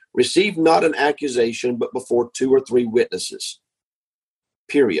elder, receive not an accusation, but before 2 or 3 witnesses.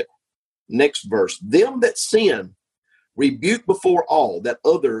 Period. Next verse. Them that sin, rebuke before all, that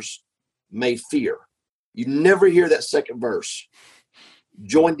others may fear. You never hear that second verse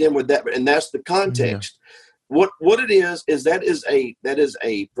joined in with that, and that's the context. Yeah. What it is that is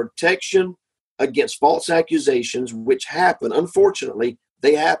a protection against false accusations, which happen, unfortunately,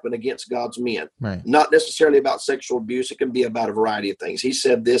 they happen against God's men. Right. Not necessarily about sexual abuse. It can be about a variety of things. He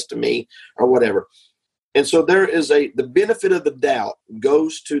said this to me or whatever. And so there is the benefit of the doubt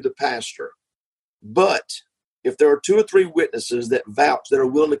goes to the pastor. But if there are 2 or 3 witnesses that vouch, that are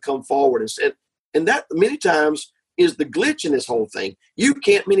willing to come forward and say, and that many times is the glitch in this whole thing. You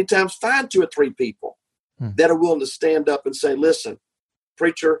can't many times find 2 or 3 people that are willing to stand up and say, listen,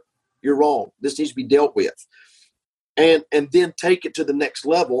 preacher, you're wrong. This needs to be dealt with. And then take it to the next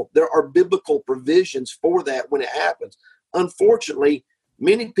level. There are biblical provisions for that when it happens. Unfortunately,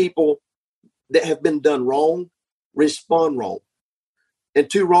 many people that have been done wrong respond wrong. And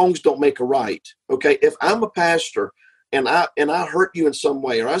 2 wrongs don't make a right. Okay, if I'm a pastor and I hurt you in some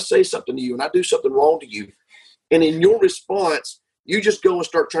way, or I say something to you and I do something wrong to you, and in your response, you just go and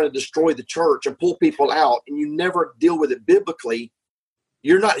start trying to destroy the church and pull people out, and you never deal with it biblically,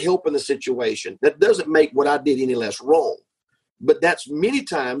 you're not helping the situation. That doesn't make what I did any less wrong. But that's many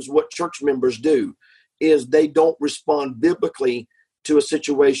times what church members do, is they don't respond biblically to a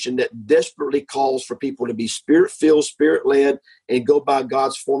situation that desperately calls for people to be spirit-filled, spirit-led, and go by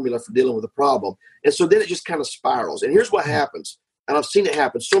God's formula for dealing with a problem. And so then it just kind of spirals. And here's what happens, and I've seen it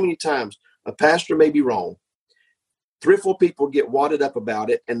happen so many times. A pastor may be wrong. 3 or 4 people get wadded up about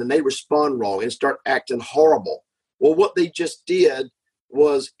it, and then they respond wrong and start acting horrible. Well, what they just did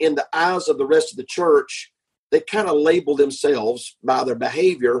was, in the eyes of the rest of the church, they kind of label themselves by their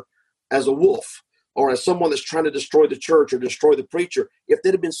behavior as a wolf, or as someone that's trying to destroy the church or destroy the preacher. If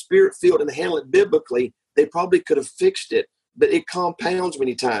they'd have been spirit-filled and handled it biblically, they probably could have fixed it, but it compounds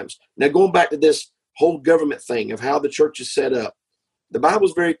many times. Now, going back to this whole government thing of how the church is set up, the Bible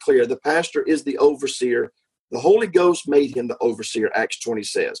is very clear. The pastor is the overseer. The Holy Ghost made him the overseer, Acts 20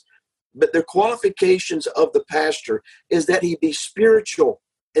 says. But the qualifications of the pastor is that he be spiritual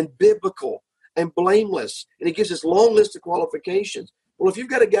and biblical and blameless. And he gives this long list of qualifications. Well, if you've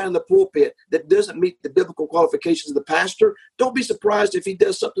got a guy in the pulpit that doesn't meet the biblical qualifications of the pastor, don't be surprised if he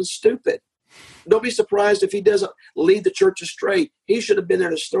does something stupid. Don't be surprised if he doesn't lead the church astray. He should have been there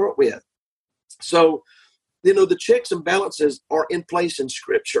to start with. So, the checks and balances are in place in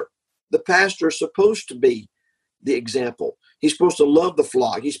Scripture. The pastor is supposed to be the example. He's supposed to love the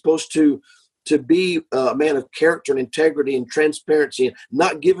flock. He's supposed to be a man of character and integrity and transparency and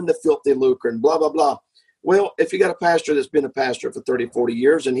not giving the filthy lucre and blah, blah, blah. Well, if you got a pastor that's been a pastor for 30, 40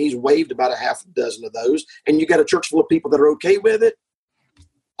 years and he's waived about a half a dozen of those, and you got a church full of people that are okay with it,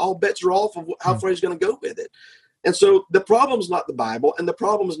 all bets are off of how far he's going to go with it. And so the problem is not the Bible, and the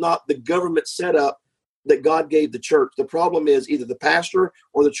problem is not the government setup that God gave the church. The problem is either the pastor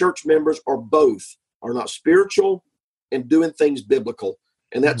or the church members, or both, are not spiritual and doing things biblical.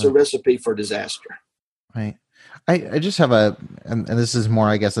 And that's a recipe for disaster. Right. I just have and this is more,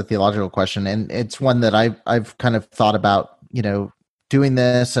 I guess, a theological question, and it's one that I've kind of thought about, doing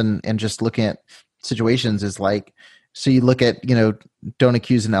this and just looking at situations is like, so you look at, don't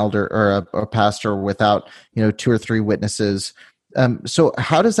accuse an elder or a pastor without, 2 or 3 witnesses. So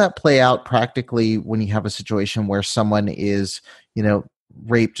how does that play out practically when you have a situation where someone is,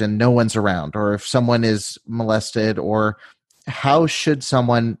 raped and no one's around, or if someone is molested, or how should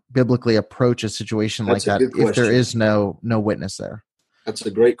someone biblically approach a situation like that if there is no witness there? That's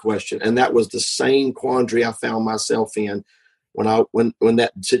a great question. And that was the same quandary I found myself in when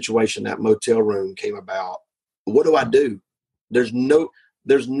that situation, that motel room came about. What do I do? There's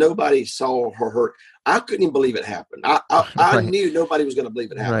nobody saw her hurt. I couldn't even believe it happened. I Right. knew nobody was going to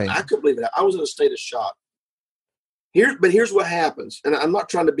believe it happened. Right. I couldn't believe it. I was in a state of shock. But here's what happens. And I'm not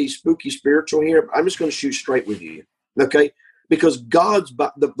trying to be spooky spiritual here, but I'm just going to shoot straight with you. Okay. Because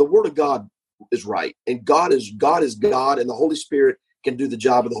the word of God is right. And God is God, and the Holy Spirit can do the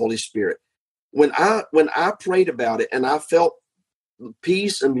job of the Holy Spirit. When I prayed about it and I felt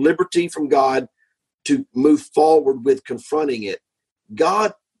peace and liberty from God to move forward with confronting it,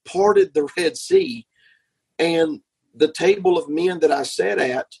 God parted the Red Sea, and the table of men that I sat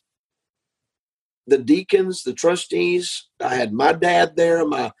at, the deacons, the trustees, I had my dad there,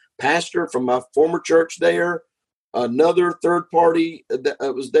 my pastor from my former church there, another third party that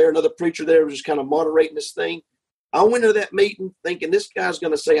was there, another preacher there was just kind of moderating this thing. I went to that meeting thinking this guy's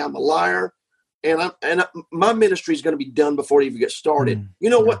going to say I'm a liar, and my ministry is going to be done before it even gets started. You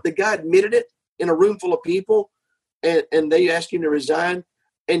know what? The guy admitted it in a room full of people, and they asked him to resign,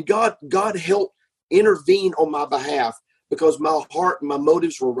 and God helped intervene on my behalf because my heart and my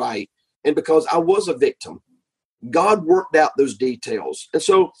motives were right, and because I was a victim. God worked out those details. And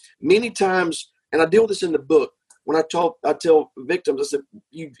so many times, and I deal with this in the book, when I tell victims, I said,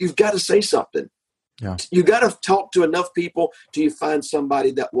 you've got to say something. Yeah. You got to talk to enough people till you find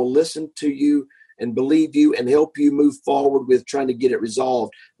somebody that will listen to you and believe you and help you move forward with trying to get it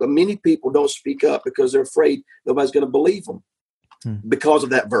resolved. But many people don't speak up because they're afraid nobody's going to believe them because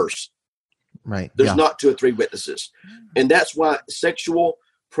of that verse. Right. There's not 2 or 3 witnesses. And that's why sexual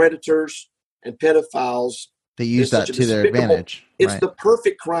predators and pedophiles, they use that to their advantage. It's the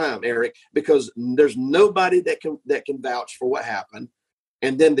perfect crime, Eric, because there's nobody that can vouch for what happened.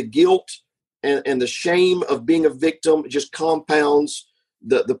 And then the guilt and the shame of being a victim just compounds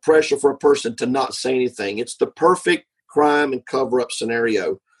the pressure for a person to not say anything. It's the perfect crime and cover-up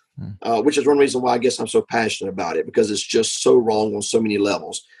scenario, which is one reason why I guess I'm so passionate about it, because it's just so wrong on so many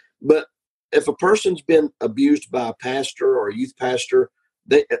levels. But if a person's been abused by a pastor or a youth pastor,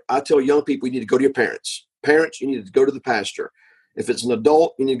 I tell young people, you need to go to your parents. Parents, you need to go to the pastor. If it's an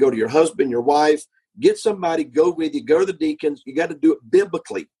adult, you need to go to your husband, your wife. Get somebody, go with you, go to the deacons. You got to do it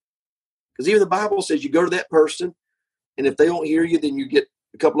biblically. Because even the Bible says you go to that person, and if they don't hear you, then you get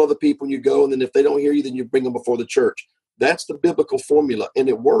a couple other people and you go. And then if they don't hear you, then you bring them before the church. That's the biblical formula, and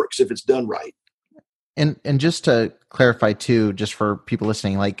it works if it's done right. And just to clarify too, just for people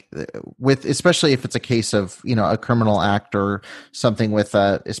listening, like especially if it's a case of, a criminal act or something with,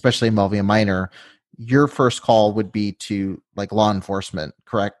 especially involving a minor, your first call would be to like law enforcement,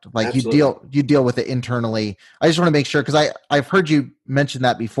 correct? Like Absolutely. you deal with it internally. I just want to make sure, because I've heard you mention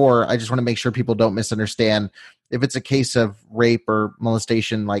that before. I just want to make sure people don't misunderstand. If it's a case of rape or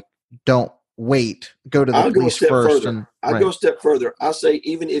molestation, like don't wait, go to the police first. I'll go a step further. I say,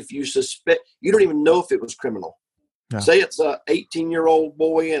 even if you suspect, you don't even know if it was criminal. Yeah. Say it's a 18-year-old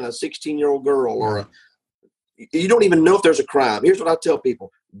boy and a 16-year-old girl, you don't even know if there's a crime. Here's what I tell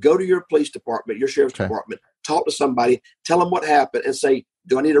people. Go to your police department, your sheriff's department, talk to somebody, tell them what happened, and say,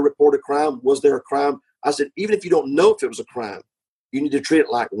 do I need to report a crime? Was there a crime? I said, even if you don't know if it was a crime, you need to treat it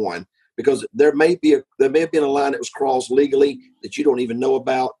like one, because there may have been a line that was crossed legally that you don't even know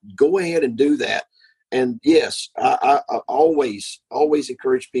about. Go ahead and do that. And yes, I always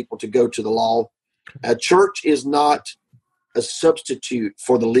encourage people to go to the law. A church is not a substitute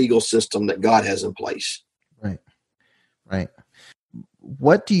for the legal system that God has in place. Right.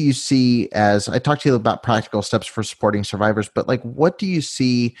 What do you see as, I talked to you about practical steps for supporting survivors, but like, what do you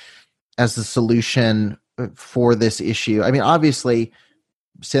see as the solution for this issue? I mean, obviously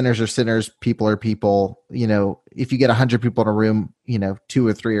sinners are sinners, people are people. If you get 100 people in a room, 2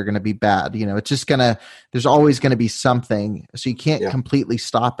 or 3 are going to be bad. It's just there's always going to be something. So you can't completely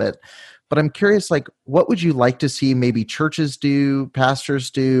stop it. But I'm curious, like, what would you like to see maybe churches do,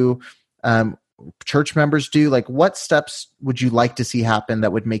 pastors do, church members do? Like, what steps would you like to see happen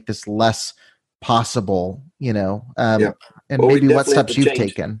that would make this less possible, and maybe what steps you've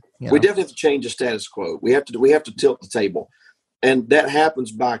taken? We definitely have to change the status quo. We have to tilt the table. And that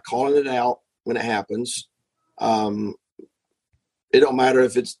happens by calling it out when it happens. It don't matter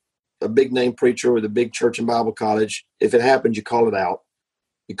if it's a big name preacher with a big church and Bible college. If it happens, you call it out.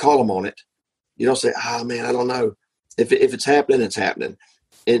 You call them on it. You don't say, man, I don't know. If it's happening, it's happening.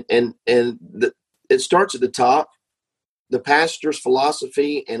 And it starts at the top. The pastor's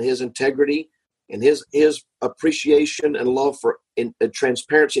philosophy and his integrity and his appreciation and love for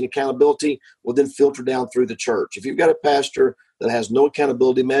transparency and accountability will then filter down through the church. If you've got a pastor that has no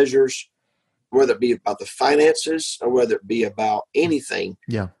accountability measures, whether it be about the finances or whether it be about anything,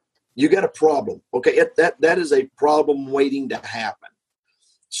 Yeah. you got a problem. Okay, that is a problem waiting to happen.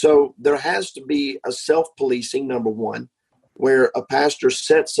 So there has to be a self-policing, number one, where a pastor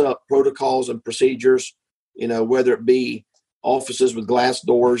sets up protocols and procedures, whether it be offices with glass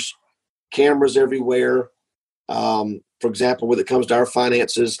doors, cameras everywhere. For example, when it comes to our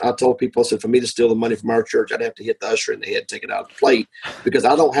finances, I told people, I said, for me to steal the money from our church, I'd have to hit the usher in the head, take it out of the plate, because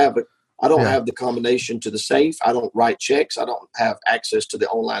I don't have have the combination to the safe. I don't write checks. I don't have access to the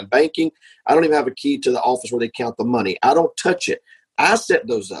online banking. I don't even have a key to the office where they count the money. I don't touch it. I set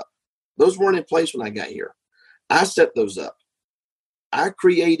those up. Those weren't in place when I got here. I set those up. I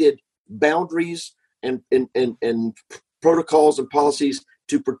created boundaries and protocols and policies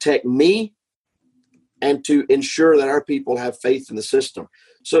to protect me and to ensure that our people have faith in the system.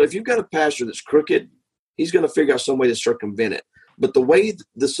 So if you've got a pastor that's crooked, he's going to figure out some way to circumvent it. But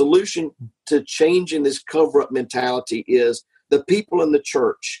the solution to changing this cover-up mentality is the people in the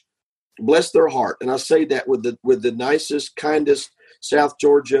church, bless their heart. And I say that with the nicest, kindest South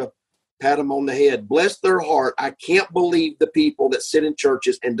Georgia pat them on the head. Bless their heart. I can't believe the people that sit in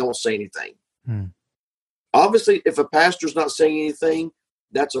churches and don't say anything. Obviously, if a pastor's not saying anything,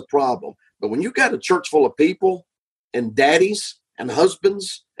 that's a problem. But when you got a church full of people and daddies and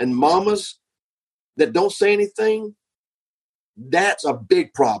husbands and mamas that don't say anything, that's a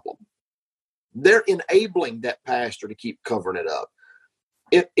big problem. They're enabling that pastor to keep covering it up.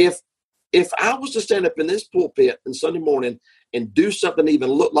 If I was to stand up in this pulpit on Sunday morning and do something that even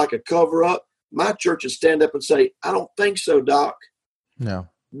look like a cover up, my church would stand up and say, I don't think so, Doc. No.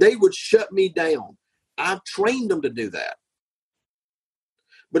 They would shut me down. I've trained them to do that.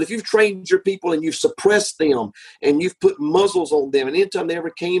 But if you've trained your people and you've suppressed them and you've put muzzles on them, and anytime they ever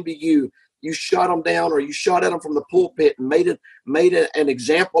came to you, you shot them down or you shot at them from the pulpit and made an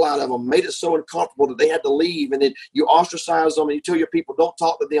example out of them, made it so uncomfortable that they had to leave, and then you ostracize them and you tell your people don't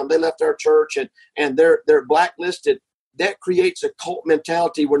talk to them. They left our church and they're blacklisted. That creates a cult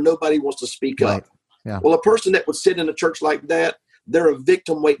mentality where nobody wants to speak up. Yeah. Well, a person that would sit in a church like that, they're a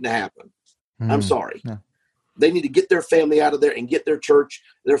victim waiting to happen. I'm sorry. Yeah. They need to get their family out of there and get their church,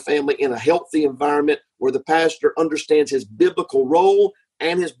 their family in a healthy environment where the pastor understands his biblical role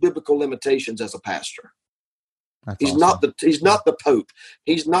and his biblical limitations as a pastor. He's not the Pope.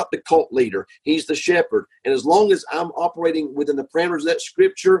 He's not the cult leader. He's the shepherd. And as long as I'm operating within the parameters of that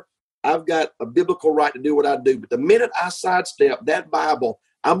scripture, I've got a biblical right to do what I do. But the minute I sidestep that Bible,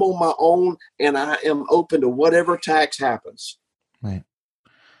 I'm on my own and I am open to whatever tax happens. Right.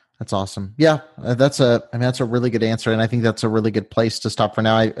 That's awesome. Yeah, that's a really good answer. And I think that's a really good place to stop for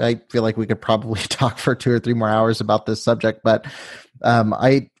now. I feel like we could probably talk for 2 or 3 more hours about this subject, but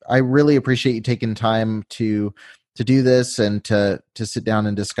I really appreciate you taking time to do this and to sit down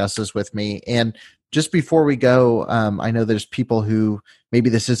and discuss this with me. And just before we go, I know there's people who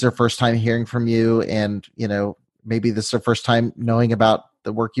maybe this is their first time hearing from you, and maybe this is their first time knowing about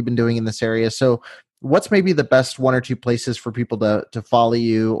the work you've been doing in this area. So what's maybe the best 1 or 2 places for people to follow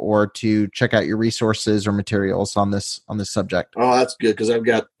you or to check out your resources or materials on this subject? Oh, that's good, because I've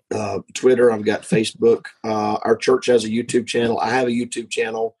got Twitter, I've got Facebook. Our church has a YouTube channel. I have a YouTube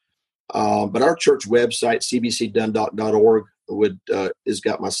channel, but our church website, cbcdundalk.org, has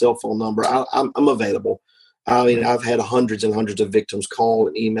got my cell phone number. I'm available. I mean, I've had hundreds and hundreds of victims call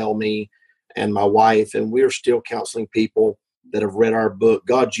and email me and my wife, and we're still counseling people that have read our book.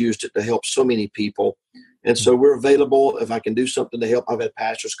 God's used it to help so many people. And so we're available. If I can do something to help, I've had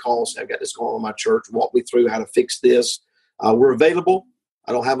pastors call, say, I've got this going on in my church, walk me through how to fix this. We're available.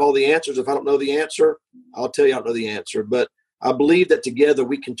 I don't have all the answers. If I don't know the answer, I'll tell you I don't know the answer. But I believe that together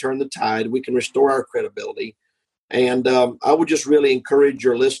we can turn the tide. We can restore our credibility. And I would just really encourage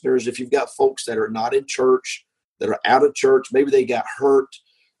your listeners, if you've got folks that are not in church, that are out of church, maybe they got hurt,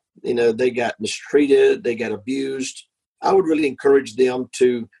 they got mistreated, they got abused, I would really encourage them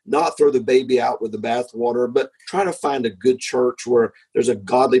to not throw the baby out with the bathwater, but try to find a good church where there's a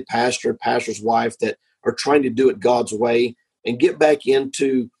godly pastor and pastor's wife that are trying to do it God's way, and get back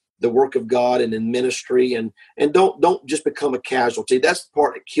into the work of God and in ministry, and don't just become a casualty. That's the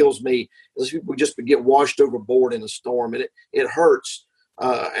part that kills me, is people just get washed overboard in a storm, and it hurts.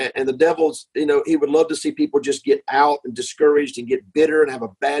 And the devil's, he would love to see people just get out and discouraged and get bitter and have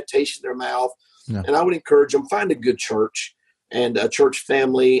a bad taste in their mouth. Yeah. And I would encourage them, find a good church and a church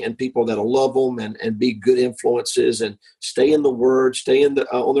family and people that'll love them and be good influences, and stay in the Word, stay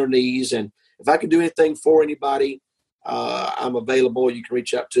on their knees. And if I can do anything for anybody, I'm available. You can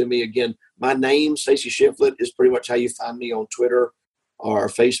reach out to me. Again, my name, Stacy Shiflett, is pretty much how you find me on Twitter or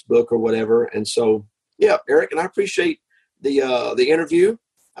Facebook or whatever. And so, yeah, Eric, and I appreciate the interview.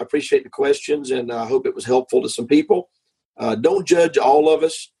 I appreciate the questions, and I hope it was helpful to some people. Don't judge all of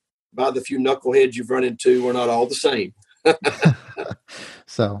us by the few knuckleheads you've run into. We're not all the same.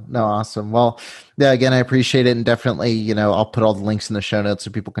 So, no, awesome. Well, yeah, again, I appreciate it. And definitely, I'll put all the links in the show notes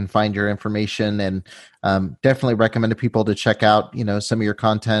so people can find your information, and definitely recommend to people to check out, some of your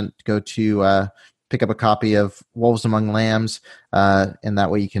content. Go to pick up a copy of Wolves Among Lambs. And that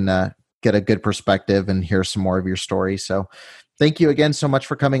way you can get a good perspective and hear some more of your story. So thank you again so much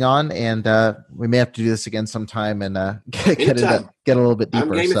for coming on. And we may have to do this again sometime and get a little bit deeper.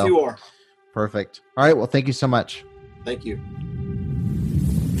 I'm game if you are. Perfect. All right. Well, thank you so much. Thank you.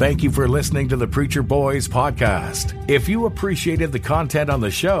 Thank you for listening to the Preacher Boys podcast. If you appreciated the content on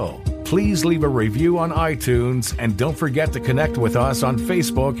the show, please leave a review on iTunes, and don't forget to connect with us on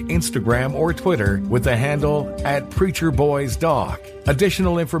Facebook, Instagram, or Twitter with the handle @PreacherBoysDoc.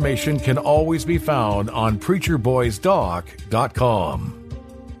 Additional information can always be found on PreacherBoysDoc.com.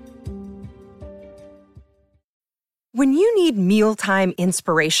 When you need mealtime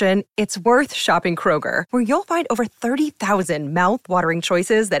inspiration, it's worth shopping Kroger, where you'll find over 30,000 mouth-watering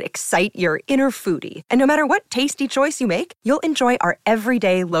choices that excite your inner foodie. And no matter what tasty choice you make, you'll enjoy our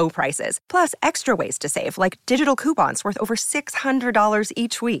everyday low prices, plus extra ways to save, like digital coupons worth over $600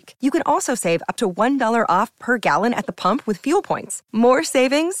 each week. You can also save up to $1 off per gallon at the pump with fuel points. More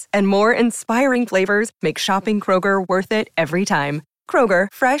savings and more inspiring flavors make shopping Kroger worth it every time. Kroger,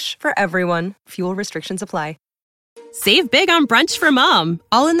 fresh for everyone. Fuel restrictions apply. Save big on brunch for mom,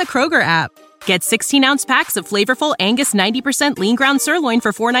 all in the Kroger app. Get 16-ounce packs of flavorful Angus 90% lean ground sirloin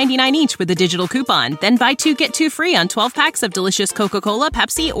for $4.99 each with a digital coupon. Then buy 2, get 2 free on 12 packs of delicious Coca-Cola,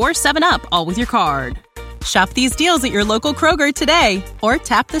 Pepsi, or 7-Up, all with your card. Shop these deals at your local Kroger today, or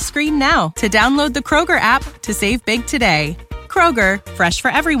tap the screen now to download the Kroger app to save big today. Kroger, fresh for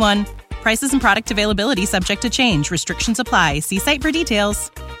everyone. Prices and product availability subject to change. Restrictions apply. See site for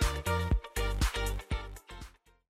details.